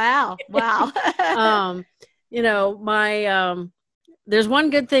yesterday. Wow. There's one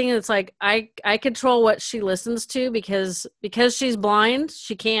good thing. It's like, I control what she listens to because she's blind.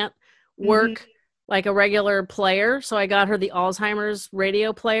 She can't work like a regular player. So I got her the Alzheimer's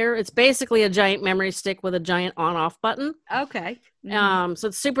radio player. It's basically a giant memory stick with a giant on-off button. Okay. So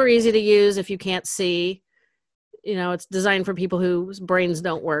it's super easy to use if you can't see. It's designed for people whose brains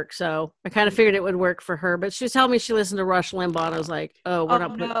don't work. So I kind of figured it would work for her. But she was telling me she listened to Rush Limbaugh, and I was like, oh, we're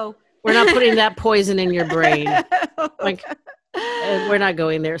not putting that poison in your brain. Like, we're not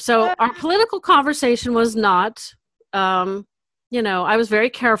going there. So our political conversation was not, I was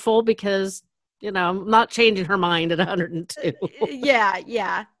very careful because, I'm not changing her mind at 102.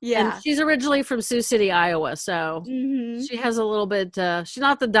 Yeah. And she's originally from Sioux City, Iowa. So she has a little bit, she's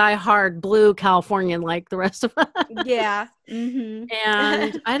not the diehard blue Californian like the rest of us. Yeah.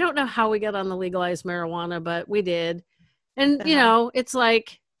 And I don't know how we got on the legalized marijuana, but we did. And, it's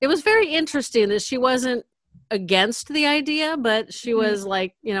like, it was very interesting that she wasn't against the idea, but she was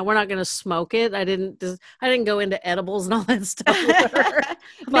like, we're not going to smoke it. I didn't go into edibles and all that stuff with her.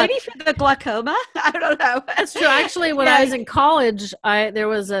 Maybe for the glaucoma. I don't know. That's true. Actually, when I was in college, I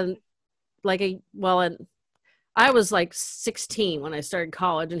was like 16 when I started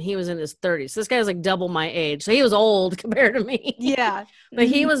college, and he was in his 30s. So this guy was like double my age. So he was old compared to me. Yeah. But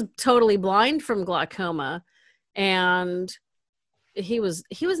he was totally blind from glaucoma, and he was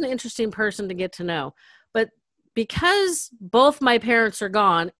an interesting person to get to know. But because both my parents are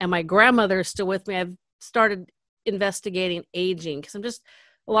gone and my grandmother is still with me, I've started investigating aging, because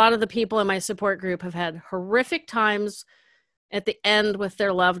a lot of the people in my support group have had horrific times at the end with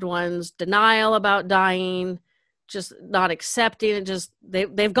their loved ones, denial about dying, just not accepting it. Just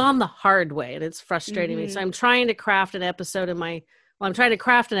they've gone the hard way, and it's frustrating me. So I'm trying to craft an episode I'm trying to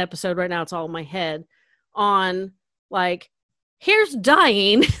craft an episode right now. It's all in my head on like, here's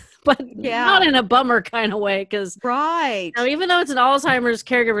dying. But not in a bummer kind of way, because even though it's an Alzheimer's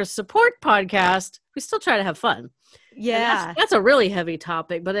caregiver support podcast, we still try to have fun. Yeah, that's a really heavy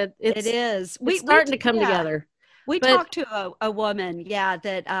topic, but it is. It's starting to come together. We talked to a woman,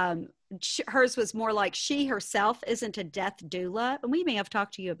 that hers was more like she herself isn't a death doula, and we may have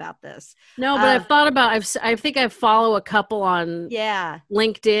talked to you about this. No, but I've thought about. I think I follow a couple on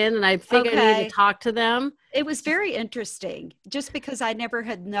LinkedIn, and I think I need to talk to them. It was very interesting, just because I never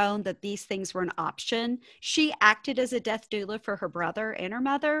had known that these things were an option. She acted as a death doula for her brother and her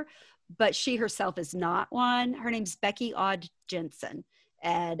mother, but she herself is not one. Her name's Becky Odd Jensen.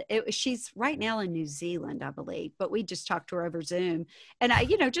 And she's right now in New Zealand, I believe, but we just talked to her over Zoom, and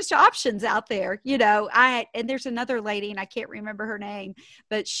just options out there, and there's another lady, and I can't remember her name,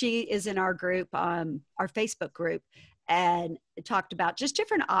 but she is in our group, our Facebook group, and talked about just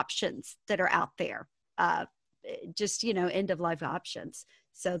different options that are out there. End of life options.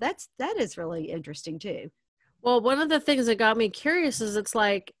 So that is really interesting too. Well, one of the things that got me curious is it's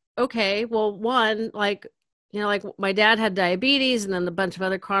like, okay, well, one, like my dad had diabetes and then a bunch of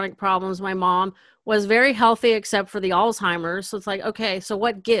other chronic problems. My mom was very healthy except for the Alzheimer's. So it's like, okay, so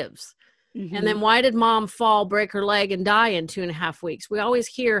what gives? And then why did mom fall, break her leg, and die in 2.5 weeks? We always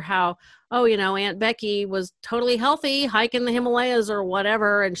hear how, oh, Aunt Becky was totally healthy, hiking the Himalayas or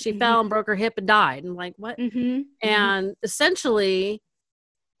whatever, and she fell and broke her hip and died. And like, what? And essentially,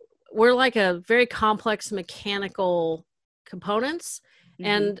 we're like a very complex mechanical components,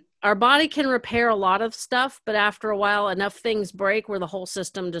 and our body can repair a lot of stuff, but after a while, enough things break where the whole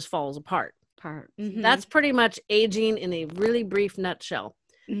system just falls apart. That's pretty much aging in a really brief nutshell.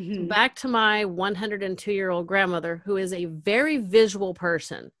 So back to my 102-year-old grandmother, who is a very visual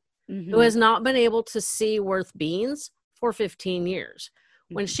person, who has not been able to see worth beans for 15 years.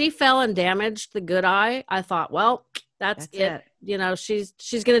 When she fell and damaged the good eye, I thought, well, that's it.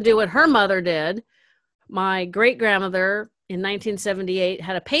 She's going to do what her mother did. My great-grandmother in 1978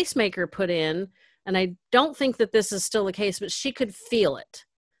 had a pacemaker put in, and I don't think that this is still the case, but she could feel it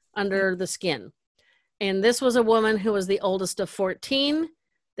under the skin. And this was a woman who was the oldest of 14.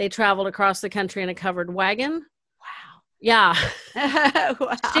 They traveled across the country in a covered wagon. Wow. Yeah.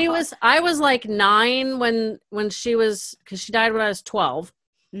 Wow. I was like 9 when she was, because she died when I was 12.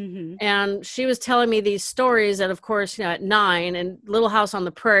 And she was telling me these stories. And of course, at 9, and Little House on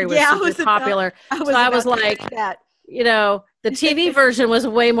the Prairie was super popular. I was like, the TV version was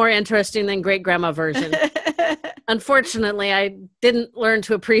way more interesting than great grandma version. Unfortunately, I didn't learn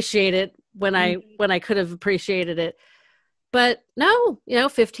to appreciate it when I could have appreciated it. But no,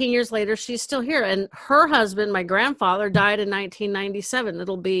 15 years later, she's still here. And her husband, my grandfather, died in 1997.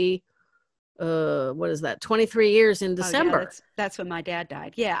 It'll be, 23 years in December. Oh, yeah, that's when my dad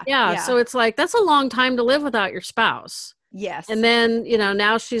died. Yeah. So it's like, that's a long time to live without your spouse. Yes. And then,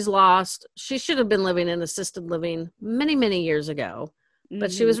 now she's lost. She should have been living in assisted living many, many years ago,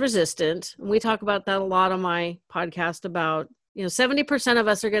 but she was resistant. And we talk about that a lot on my podcast about, 70% of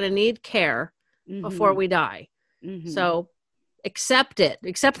us are going to need care before we die. So accept that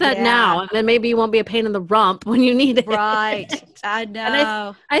now, and then maybe you won't be a pain in the rump when you need it. Right. I know.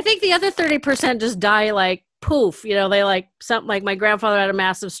 And I think the other 30% just die like poof, they like something, like my grandfather had a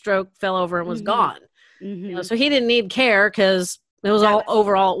massive stroke, fell over and was gone. So he didn't need care because it was all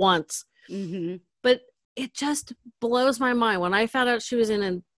over all at once. But it just blows my mind when I found out she was in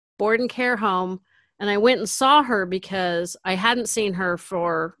a board and care home, and I went and saw her because I hadn't seen her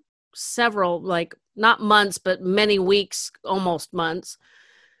for several, like, not months, but many weeks, almost months.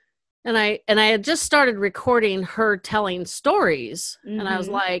 And I had just started recording her telling stories. And I was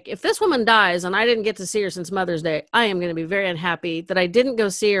like, if this woman dies and I didn't get to see her since Mother's Day, I am going to be very unhappy that I didn't go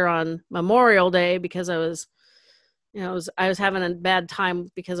see her on Memorial Day, because I was having a bad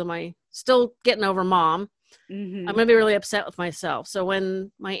time because of my still getting over mom. I'm going to be really upset with myself. So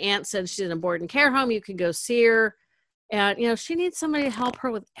when my aunt said she's in a board and care home, you could go see her. And, she needs somebody to help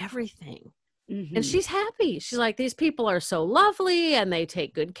her with everything. And she's happy. She's like, these people are so lovely and they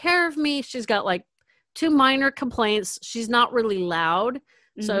take good care of me. She's got like 2 minor complaints. She's not really loud.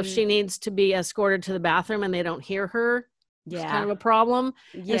 So if she needs to be escorted to the bathroom and they don't hear her, it's kind of a problem.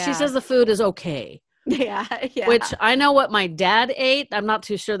 And she says the food is okay. Yeah. Which I know what my dad ate. I'm not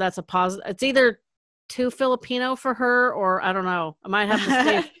too sure that's a positive. It's either too Filipino for her, or I don't know. I might have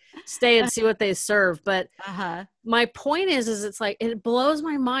to stay and see what they serve. But my point is it's like, it blows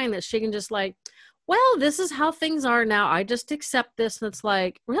my mind that she can just like, well, this is how things are now. I just accept this. And it's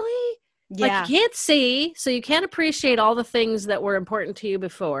like, really? Like, you can't see, so you can't appreciate all the things that were important to you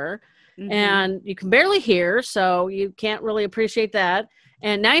before. And you can barely hear, so you can't really appreciate that.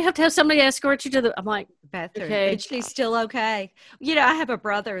 And now you have to have somebody escort you to the, I'm like, bathroom. Okay. And she's still okay. I have a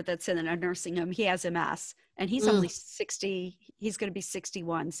brother that's in a nursing home. He has MS, and he's only 60. He's going to be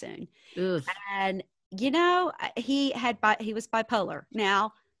 61 soon. Ugh. And, he was bipolar.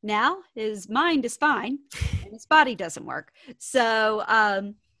 Now his mind is fine and his body doesn't work. So,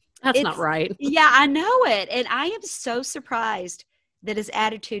 that's not right. Yeah, I know it. And I am so surprised that his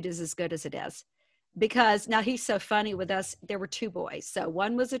attitude is as good as it is. Because now he's so funny with us. There were 2 boys. So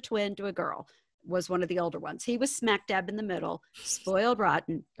one was a twin to a girl, was one of the older ones. He was smack dab in the middle, spoiled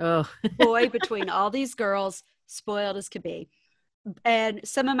rotten. Boy between all these girls, spoiled as could be. And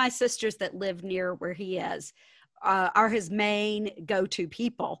some of my sisters that live near where he is are his main go-to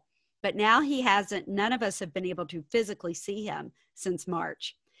people. But now none of us have been able to physically see him since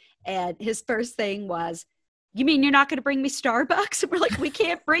March. And his first thing was, you mean you're not going to bring me Starbucks? We're like, we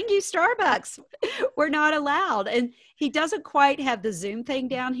can't bring you Starbucks. We're not allowed. And he doesn't quite have the Zoom thing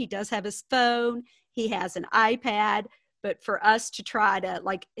down. He does have his phone. He has an iPad. But for us to try to,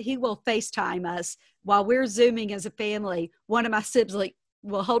 like, he will FaceTime us while we're Zooming as a family. One of my siblings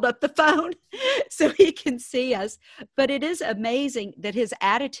will hold up the phone so he can see us. But it is amazing that his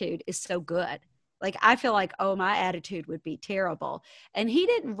attitude is so good. Like, I feel like, oh, my attitude would be terrible. And he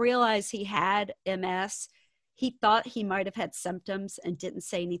didn't realize he had MS. He thought he might have had symptoms and didn't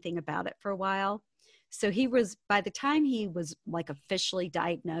say anything about it for a while. So he was, by the time he was like officially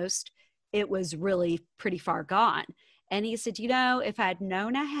diagnosed, it was really pretty far gone. And he said, if I'd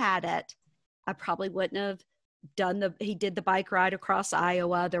known I had it, I probably wouldn't have he did the bike ride across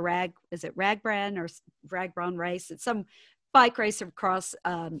Iowa, is it Ragbrand or Ragbrand race? It's some bike race across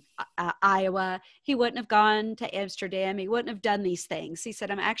Iowa. He wouldn't have gone to Amsterdam. He wouldn't have done these things. He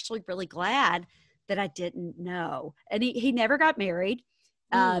said, I'm actually really glad that I didn't know. And he never got married.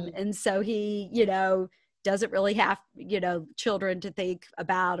 And so he, doesn't really have, children to think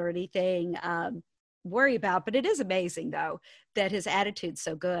about or anything, worry about. But it is amazing, though, that his attitude's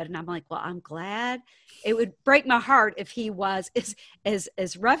so good. And I'm like, well, I'm glad. It would break my heart if he was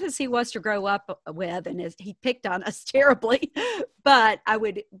as rough as he was to grow up with, and as he picked on us terribly. But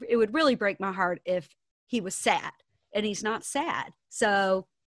it would really break my heart if he was sad, and he's not sad. So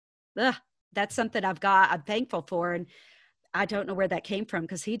that's something I'm thankful for. And I don't know where that came from,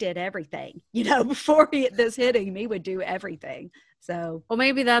 because he did everything, before this hit him, he would do everything. So, well,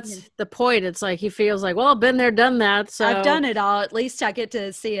 maybe that's the point. It's like he feels like, well, I've been there, done that. So I've done it all. At least I get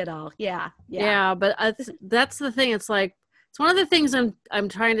to see it all. Yeah. But that's the thing. It's like, it's one of the things I'm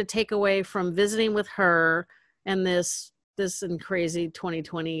trying to take away from visiting with her and this and crazy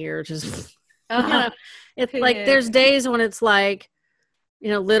 2020 year. Just, it's like, there's days when it's like,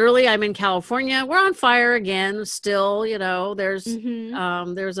 literally I'm in California. We're on fire again. Still, there's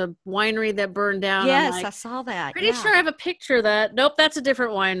a winery that burned down. Yes, I saw that. Pretty sure I have a picture that, nope, that's a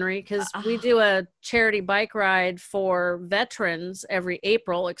different winery, because we do a charity bike ride for veterans every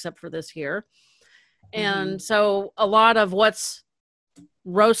April, except for this year. And so a lot of what's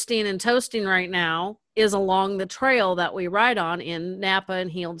roasting and toasting right now is along the trail that we ride on in Napa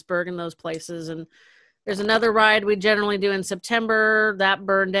and Healdsburg and those places. And there's another ride we generally do in September that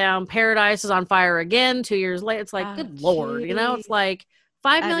burned down. Paradise is on fire again 2 years later. It's like, good Lord, it's like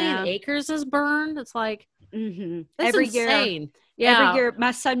 5 million acres is burned. It's like, every insane. Year, every year.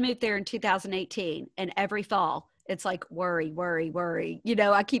 My son moved there in 2018, and every fall it's like, worry.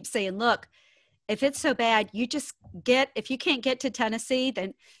 I keep saying, look, if it's so bad, you just if you can't get to Tennessee,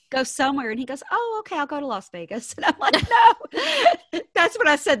 then go somewhere. And he goes, oh, okay, I'll go to Las Vegas. And I'm like, no, that's what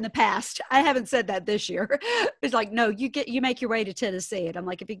I said in the past. I haven't said that this year. It's like, no, you make your way to Tennessee. And I'm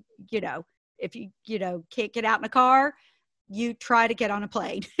like, if you can't get out in a car, you try to get on a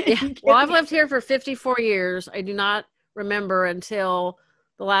plane. Well, I've lived here for 54 years. I do not remember until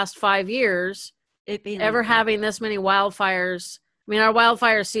the last 5 years ever having this many wildfires. I mean, our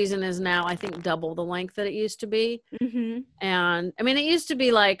wildfire season is now, I think, double the length that it used to be. And I mean, it used to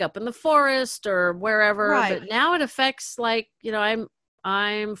be like up in the forest or wherever, but now it affects, like,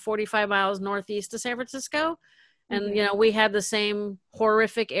 I'm 45 miles northeast of San Francisco, and we had the same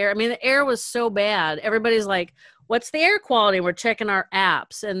horrific air. I mean, the air was so bad. Everybody's like, what's the air quality? We're checking our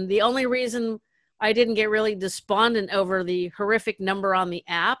apps. And the only reason I didn't get really despondent over the horrific number on the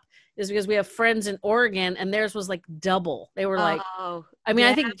app is because we have friends in Oregon, and theirs was like double. They were like, I mean,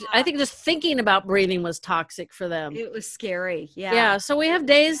 I think just thinking about breathing was toxic for them. It was scary. Yeah. Yeah. So we have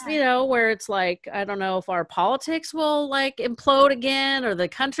days, where it's like, I don't know if our politics will like implode again, or the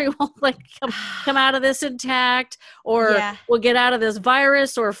country will like come out of this intact, or we'll get out of this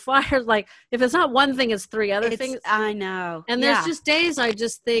virus or fire. Like, if it's not one thing, it's three other things. I know. And there's just days I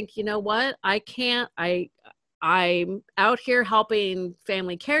just think, you know what? I'm out here helping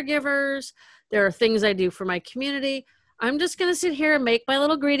family caregivers. There are things I do for my community. I'm just going to sit here and make my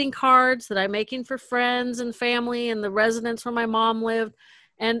little greeting cards that I'm making for friends and family and the residents where my mom lived.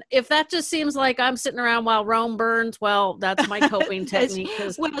 And if that just seems like I'm sitting around while Rome burns, well, that's my coping technique.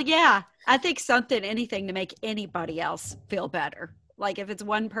 Well, yeah, I think anything to make anybody else feel better. Like, if it's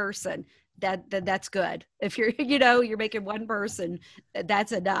one person, that's good. If you're, you're making one person,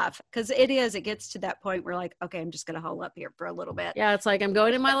 that's enough. Because it gets to that point where, like, okay, I'm just going to hole up here for a little bit. Yeah, it's like I'm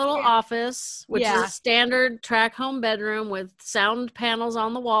going in my little office, which is a standard track home bedroom with sound panels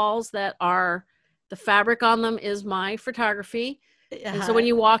on the walls that are, the fabric on them is my photography. And so when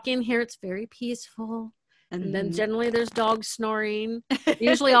you walk in here, it's very peaceful. And then generally there's dogs snoring.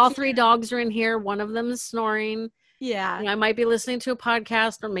 Usually all three dogs are in here. One of them is snoring. Yeah. I might be listening to a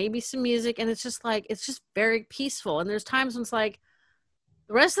podcast or maybe some music, and it's just very peaceful. And there's times when it's like,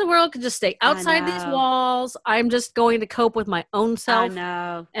 the rest of the world could just stay outside these walls. I'm just going to cope with my own self. I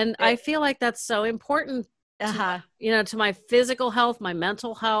know. And I feel like that's so important to, to my physical health, my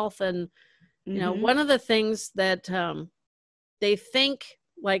mental health. And, one of the things that they think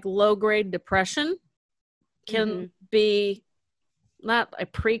like low grade depression can be not a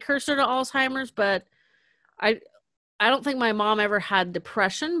precursor to Alzheimer's, but I don't think my mom ever had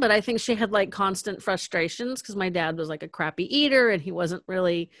depression, but I think she had like constant frustrations because my dad was like a crappy eater and he wasn't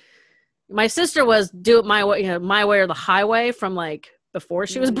really. My sister was do it my way, my way or the highway from like before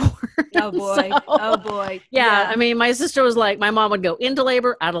she was born. Oh boy. Oh boy. Yeah. I mean, my sister was like, my mom would go into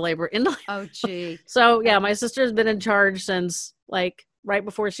labor, out of labor, into labor. Oh gee. So yeah, my sister's been in charge since like right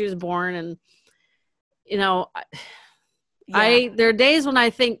before she was born. And, there are days when I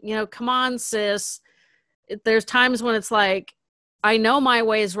think, come on, sis. There's times when it's like, I know my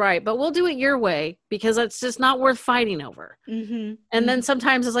way is right, but we'll do it your way because it's just not worth fighting over. Mm-hmm. And then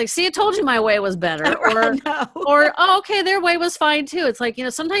sometimes it's like, see, I told you my way was better. Or oh, okay, their way was fine too. It's like,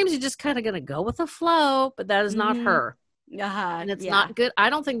 sometimes you just kind of going to go with the flow, but that is not her. And it's not good. I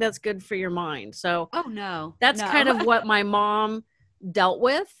don't think that's good for your mind. So oh no, that's kind of what my mom dealt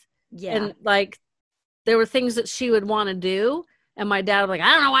with. Yeah. And like, there were things that she would want to do. And my dad was like,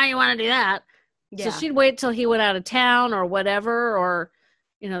 I don't know why you want to do that. Yeah. So she'd wait till he went out of town or whatever, or,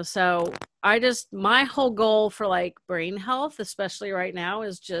 so my whole goal for like brain health, especially right now,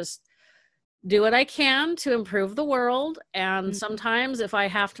 is just do what I can to improve the world. And sometimes if I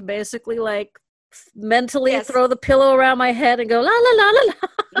have to basically like mentally throw the pillow around my head and go, la, la, la, la,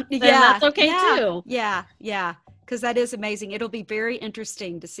 la, then that's okay too. Yeah. Yeah. Because that is amazing. It'll be very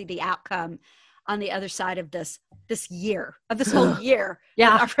interesting to see the outcome on the other side of this whole year.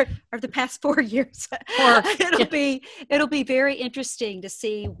 Or the past 4 years. It'll be very interesting to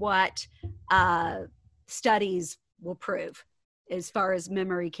see what studies will prove as far as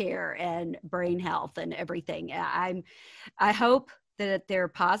memory care and brain health and everything. I hope that they're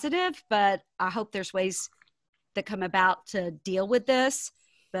positive, but I hope there's ways that come about to deal with this,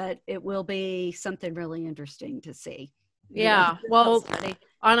 but it will be something really interesting to see. Yeah. Well,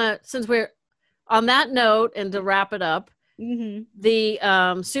 since we're on that note, and to wrap it up,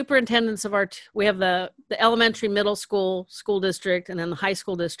 the superintendents of we have the elementary, middle school district, and then the high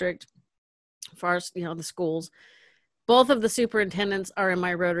school district for our, the schools. Both of the superintendents are in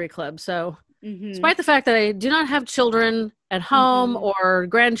my Rotary Club. So despite the fact that I do not have children at home or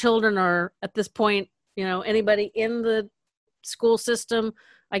grandchildren, or at this point, anybody in the school system,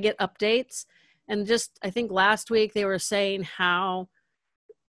 I get updates. And just, I think last week they were saying how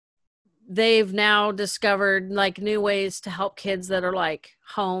they've now discovered like new ways to help kids that are like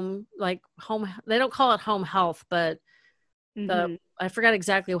home, they don't call it home health, but I forgot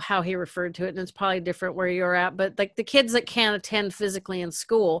exactly how he referred to it, and it's probably different where you're at, but like the kids that can't attend physically in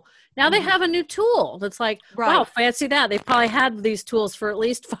school, now they have a new tool that's like, wow, fancy that. They've probably had these tools for at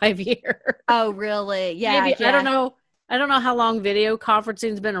least 5 years. Oh, really? Yeah. Maybe, I don't know how long video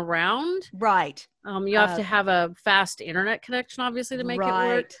conferencing's been around. Right. You have to have a fast internet connection, obviously, to make it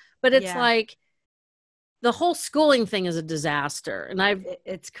work. But it's like the whole schooling thing is a disaster. And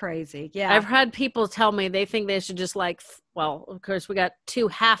it's crazy. Yeah. I've had people tell me they think they should just well, of course we got 2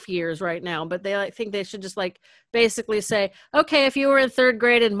 half years right now, but they think they should just basically say, okay, if you were in 3rd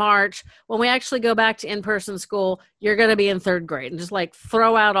grade in March, when we actually go back to in-person school, you're going to be in 3rd grade, and just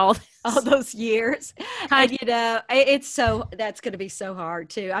throw out all those years. And, that's going to be so hard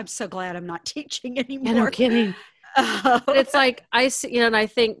too. I'm so glad I'm not teaching anymore. No kidding. But it's like, I see, and I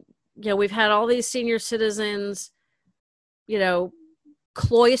think, we've had all these senior citizens,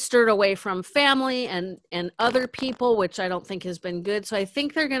 cloistered away from family and other people, which I don't think has been good. So I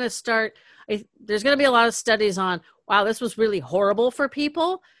think they're going to start, there's going to be a lot of studies on, wow, this was really horrible for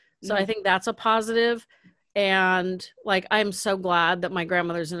people. So I think that's a positive. And I'm so glad that my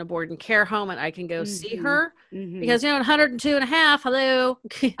grandmother's in a board and care home and I can go see her because, 102 and a half, hello.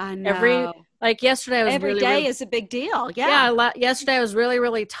 I know. Yesterday, I was every day is a big deal. Yeah. Yesterday, I was really,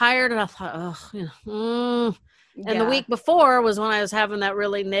 really tired, and I thought, And the week before was when I was having that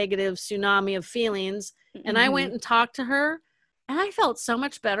really negative tsunami of feelings, and I went and talked to her, and I felt so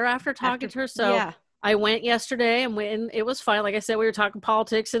much better after talking to her. So I went yesterday, and it was fine. Like I said, we were talking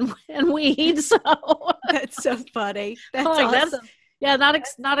politics and weed. So that's so funny. That's awesome.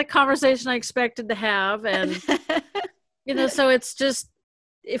 Not a conversation I expected to have, and so it's just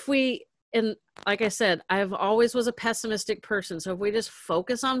and like I said, I've always was a pessimistic person. So if we just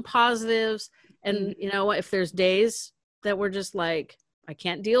focus on positives and, if there's days that we're just like, I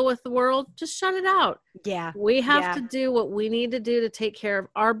can't deal with the world, just shut it out. Yeah. We have to do what we need to do to take care of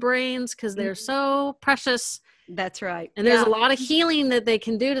our brains because they're so precious. That's right. And there's a lot of healing that they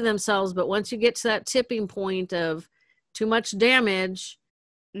can do to themselves. But once you get to that tipping point of too much damage,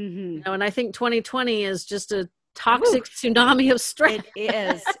 and I think 2020 is just a toxic tsunami of stress.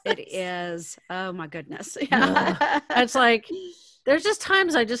 It is. Oh my goodness. Yeah. It's like, there's just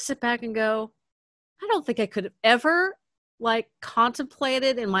times I just sit back and go, I don't think I could have ever like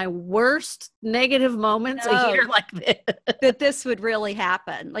contemplated in my worst negative moments a year like this that this would really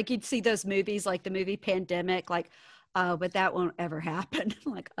happen. Like you'd see those movies, like the movie Pandemic, like, oh, but that won't ever happen.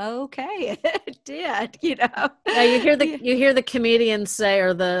 I'm like, okay, it did, you know. Yeah, you hear the comedians say,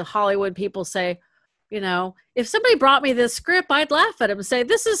 or the Hollywood people say, you know, if somebody brought me this script, I'd laugh at him and say,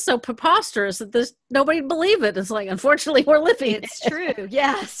 this is so preposterous that nobody'd believe it. It's like, unfortunately, we're living it's true.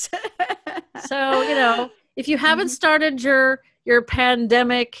 Yes. So, you know, if you haven't started your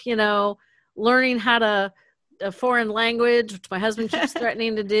pandemic, you know, learning how to a foreign language, which my husband keeps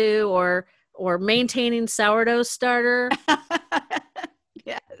threatening to do, or maintaining sourdough starter.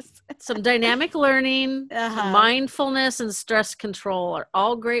 Yes. Some dynamic learning, some mindfulness, and stress control are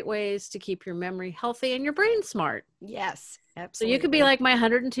all great ways to keep your memory healthy and your brain smart. Yes, absolutely. So you could be like my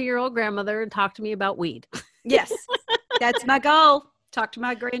 102-year-old grandmother and talk to me about weed. Yes, that's my goal. Talk to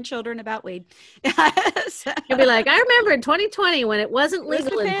my grandchildren about weed. You'll be like, I remember in 2020 when it wasn't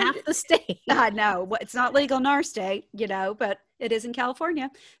legal in half the state. I know. It's not legal in our state, you know, but it is in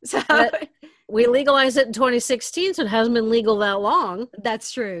California. So we legalized it in 2016, so it hasn't been legal that long. That's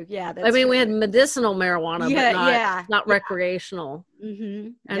true. Yeah. That's true. We had medicinal marijuana, but not recreational. Mm-hmm.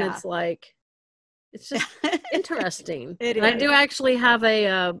 And it's like, it's just interesting. And I do actually have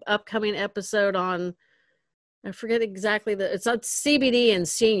a upcoming episode on, I forget exactly it's on CBD and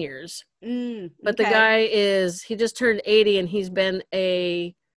seniors, but the guy he just turned 80 and he's been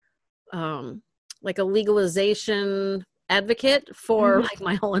like a legalization advocate for like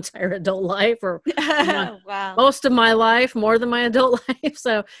my whole entire adult life, or most of my life, more than my adult life.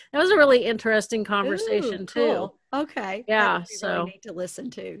 So that was a really interesting conversation too. Okay. Yeah. So really neat to listen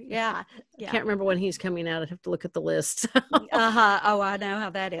to. Yeah. I can't remember when he's coming out. I'd have to look at the list. Oh, I know how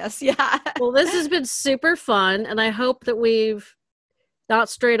that is. Yeah. Well, this has been super fun. And I hope that we've not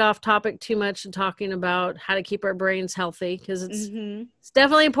strayed off topic too much and talking about how to keep our brains healthy, because it's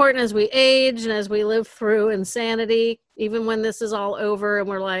definitely important as we age and as we live through insanity, even when this is all over and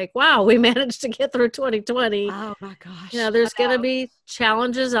we're like, wow, we managed to get through 2020. Oh my gosh. You know, there's going to be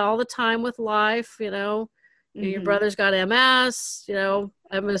challenges all the time with life, you know. Your brother's got MS, you know.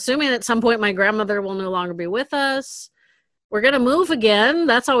 I'm assuming at some point my grandmother will no longer be with us. We're going to move again.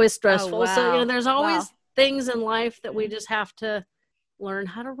 That's always stressful. Oh, wow. So, you know, there's always things in life that we just have to learn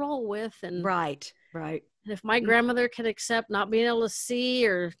how to roll with. And right. And if my grandmother can accept not being able to see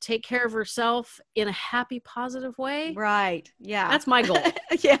or take care of herself in a happy, positive way. Right. Yeah. That's my goal.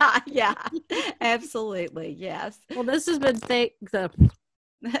 Yeah. Absolutely. Yes. Well, this has been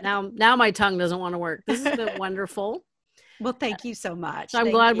now my tongue doesn't want to work. This has been wonderful. Well, thank you so much. So I'm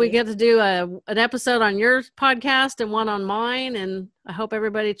glad we get to do an episode on your podcast and one on mine, and I hope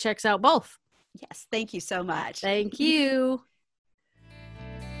everybody checks out both. Yes. Thank you so much. Thank you.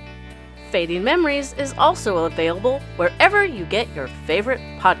 Fading Memories is also available wherever you get your favorite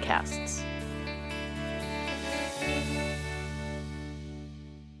podcasts.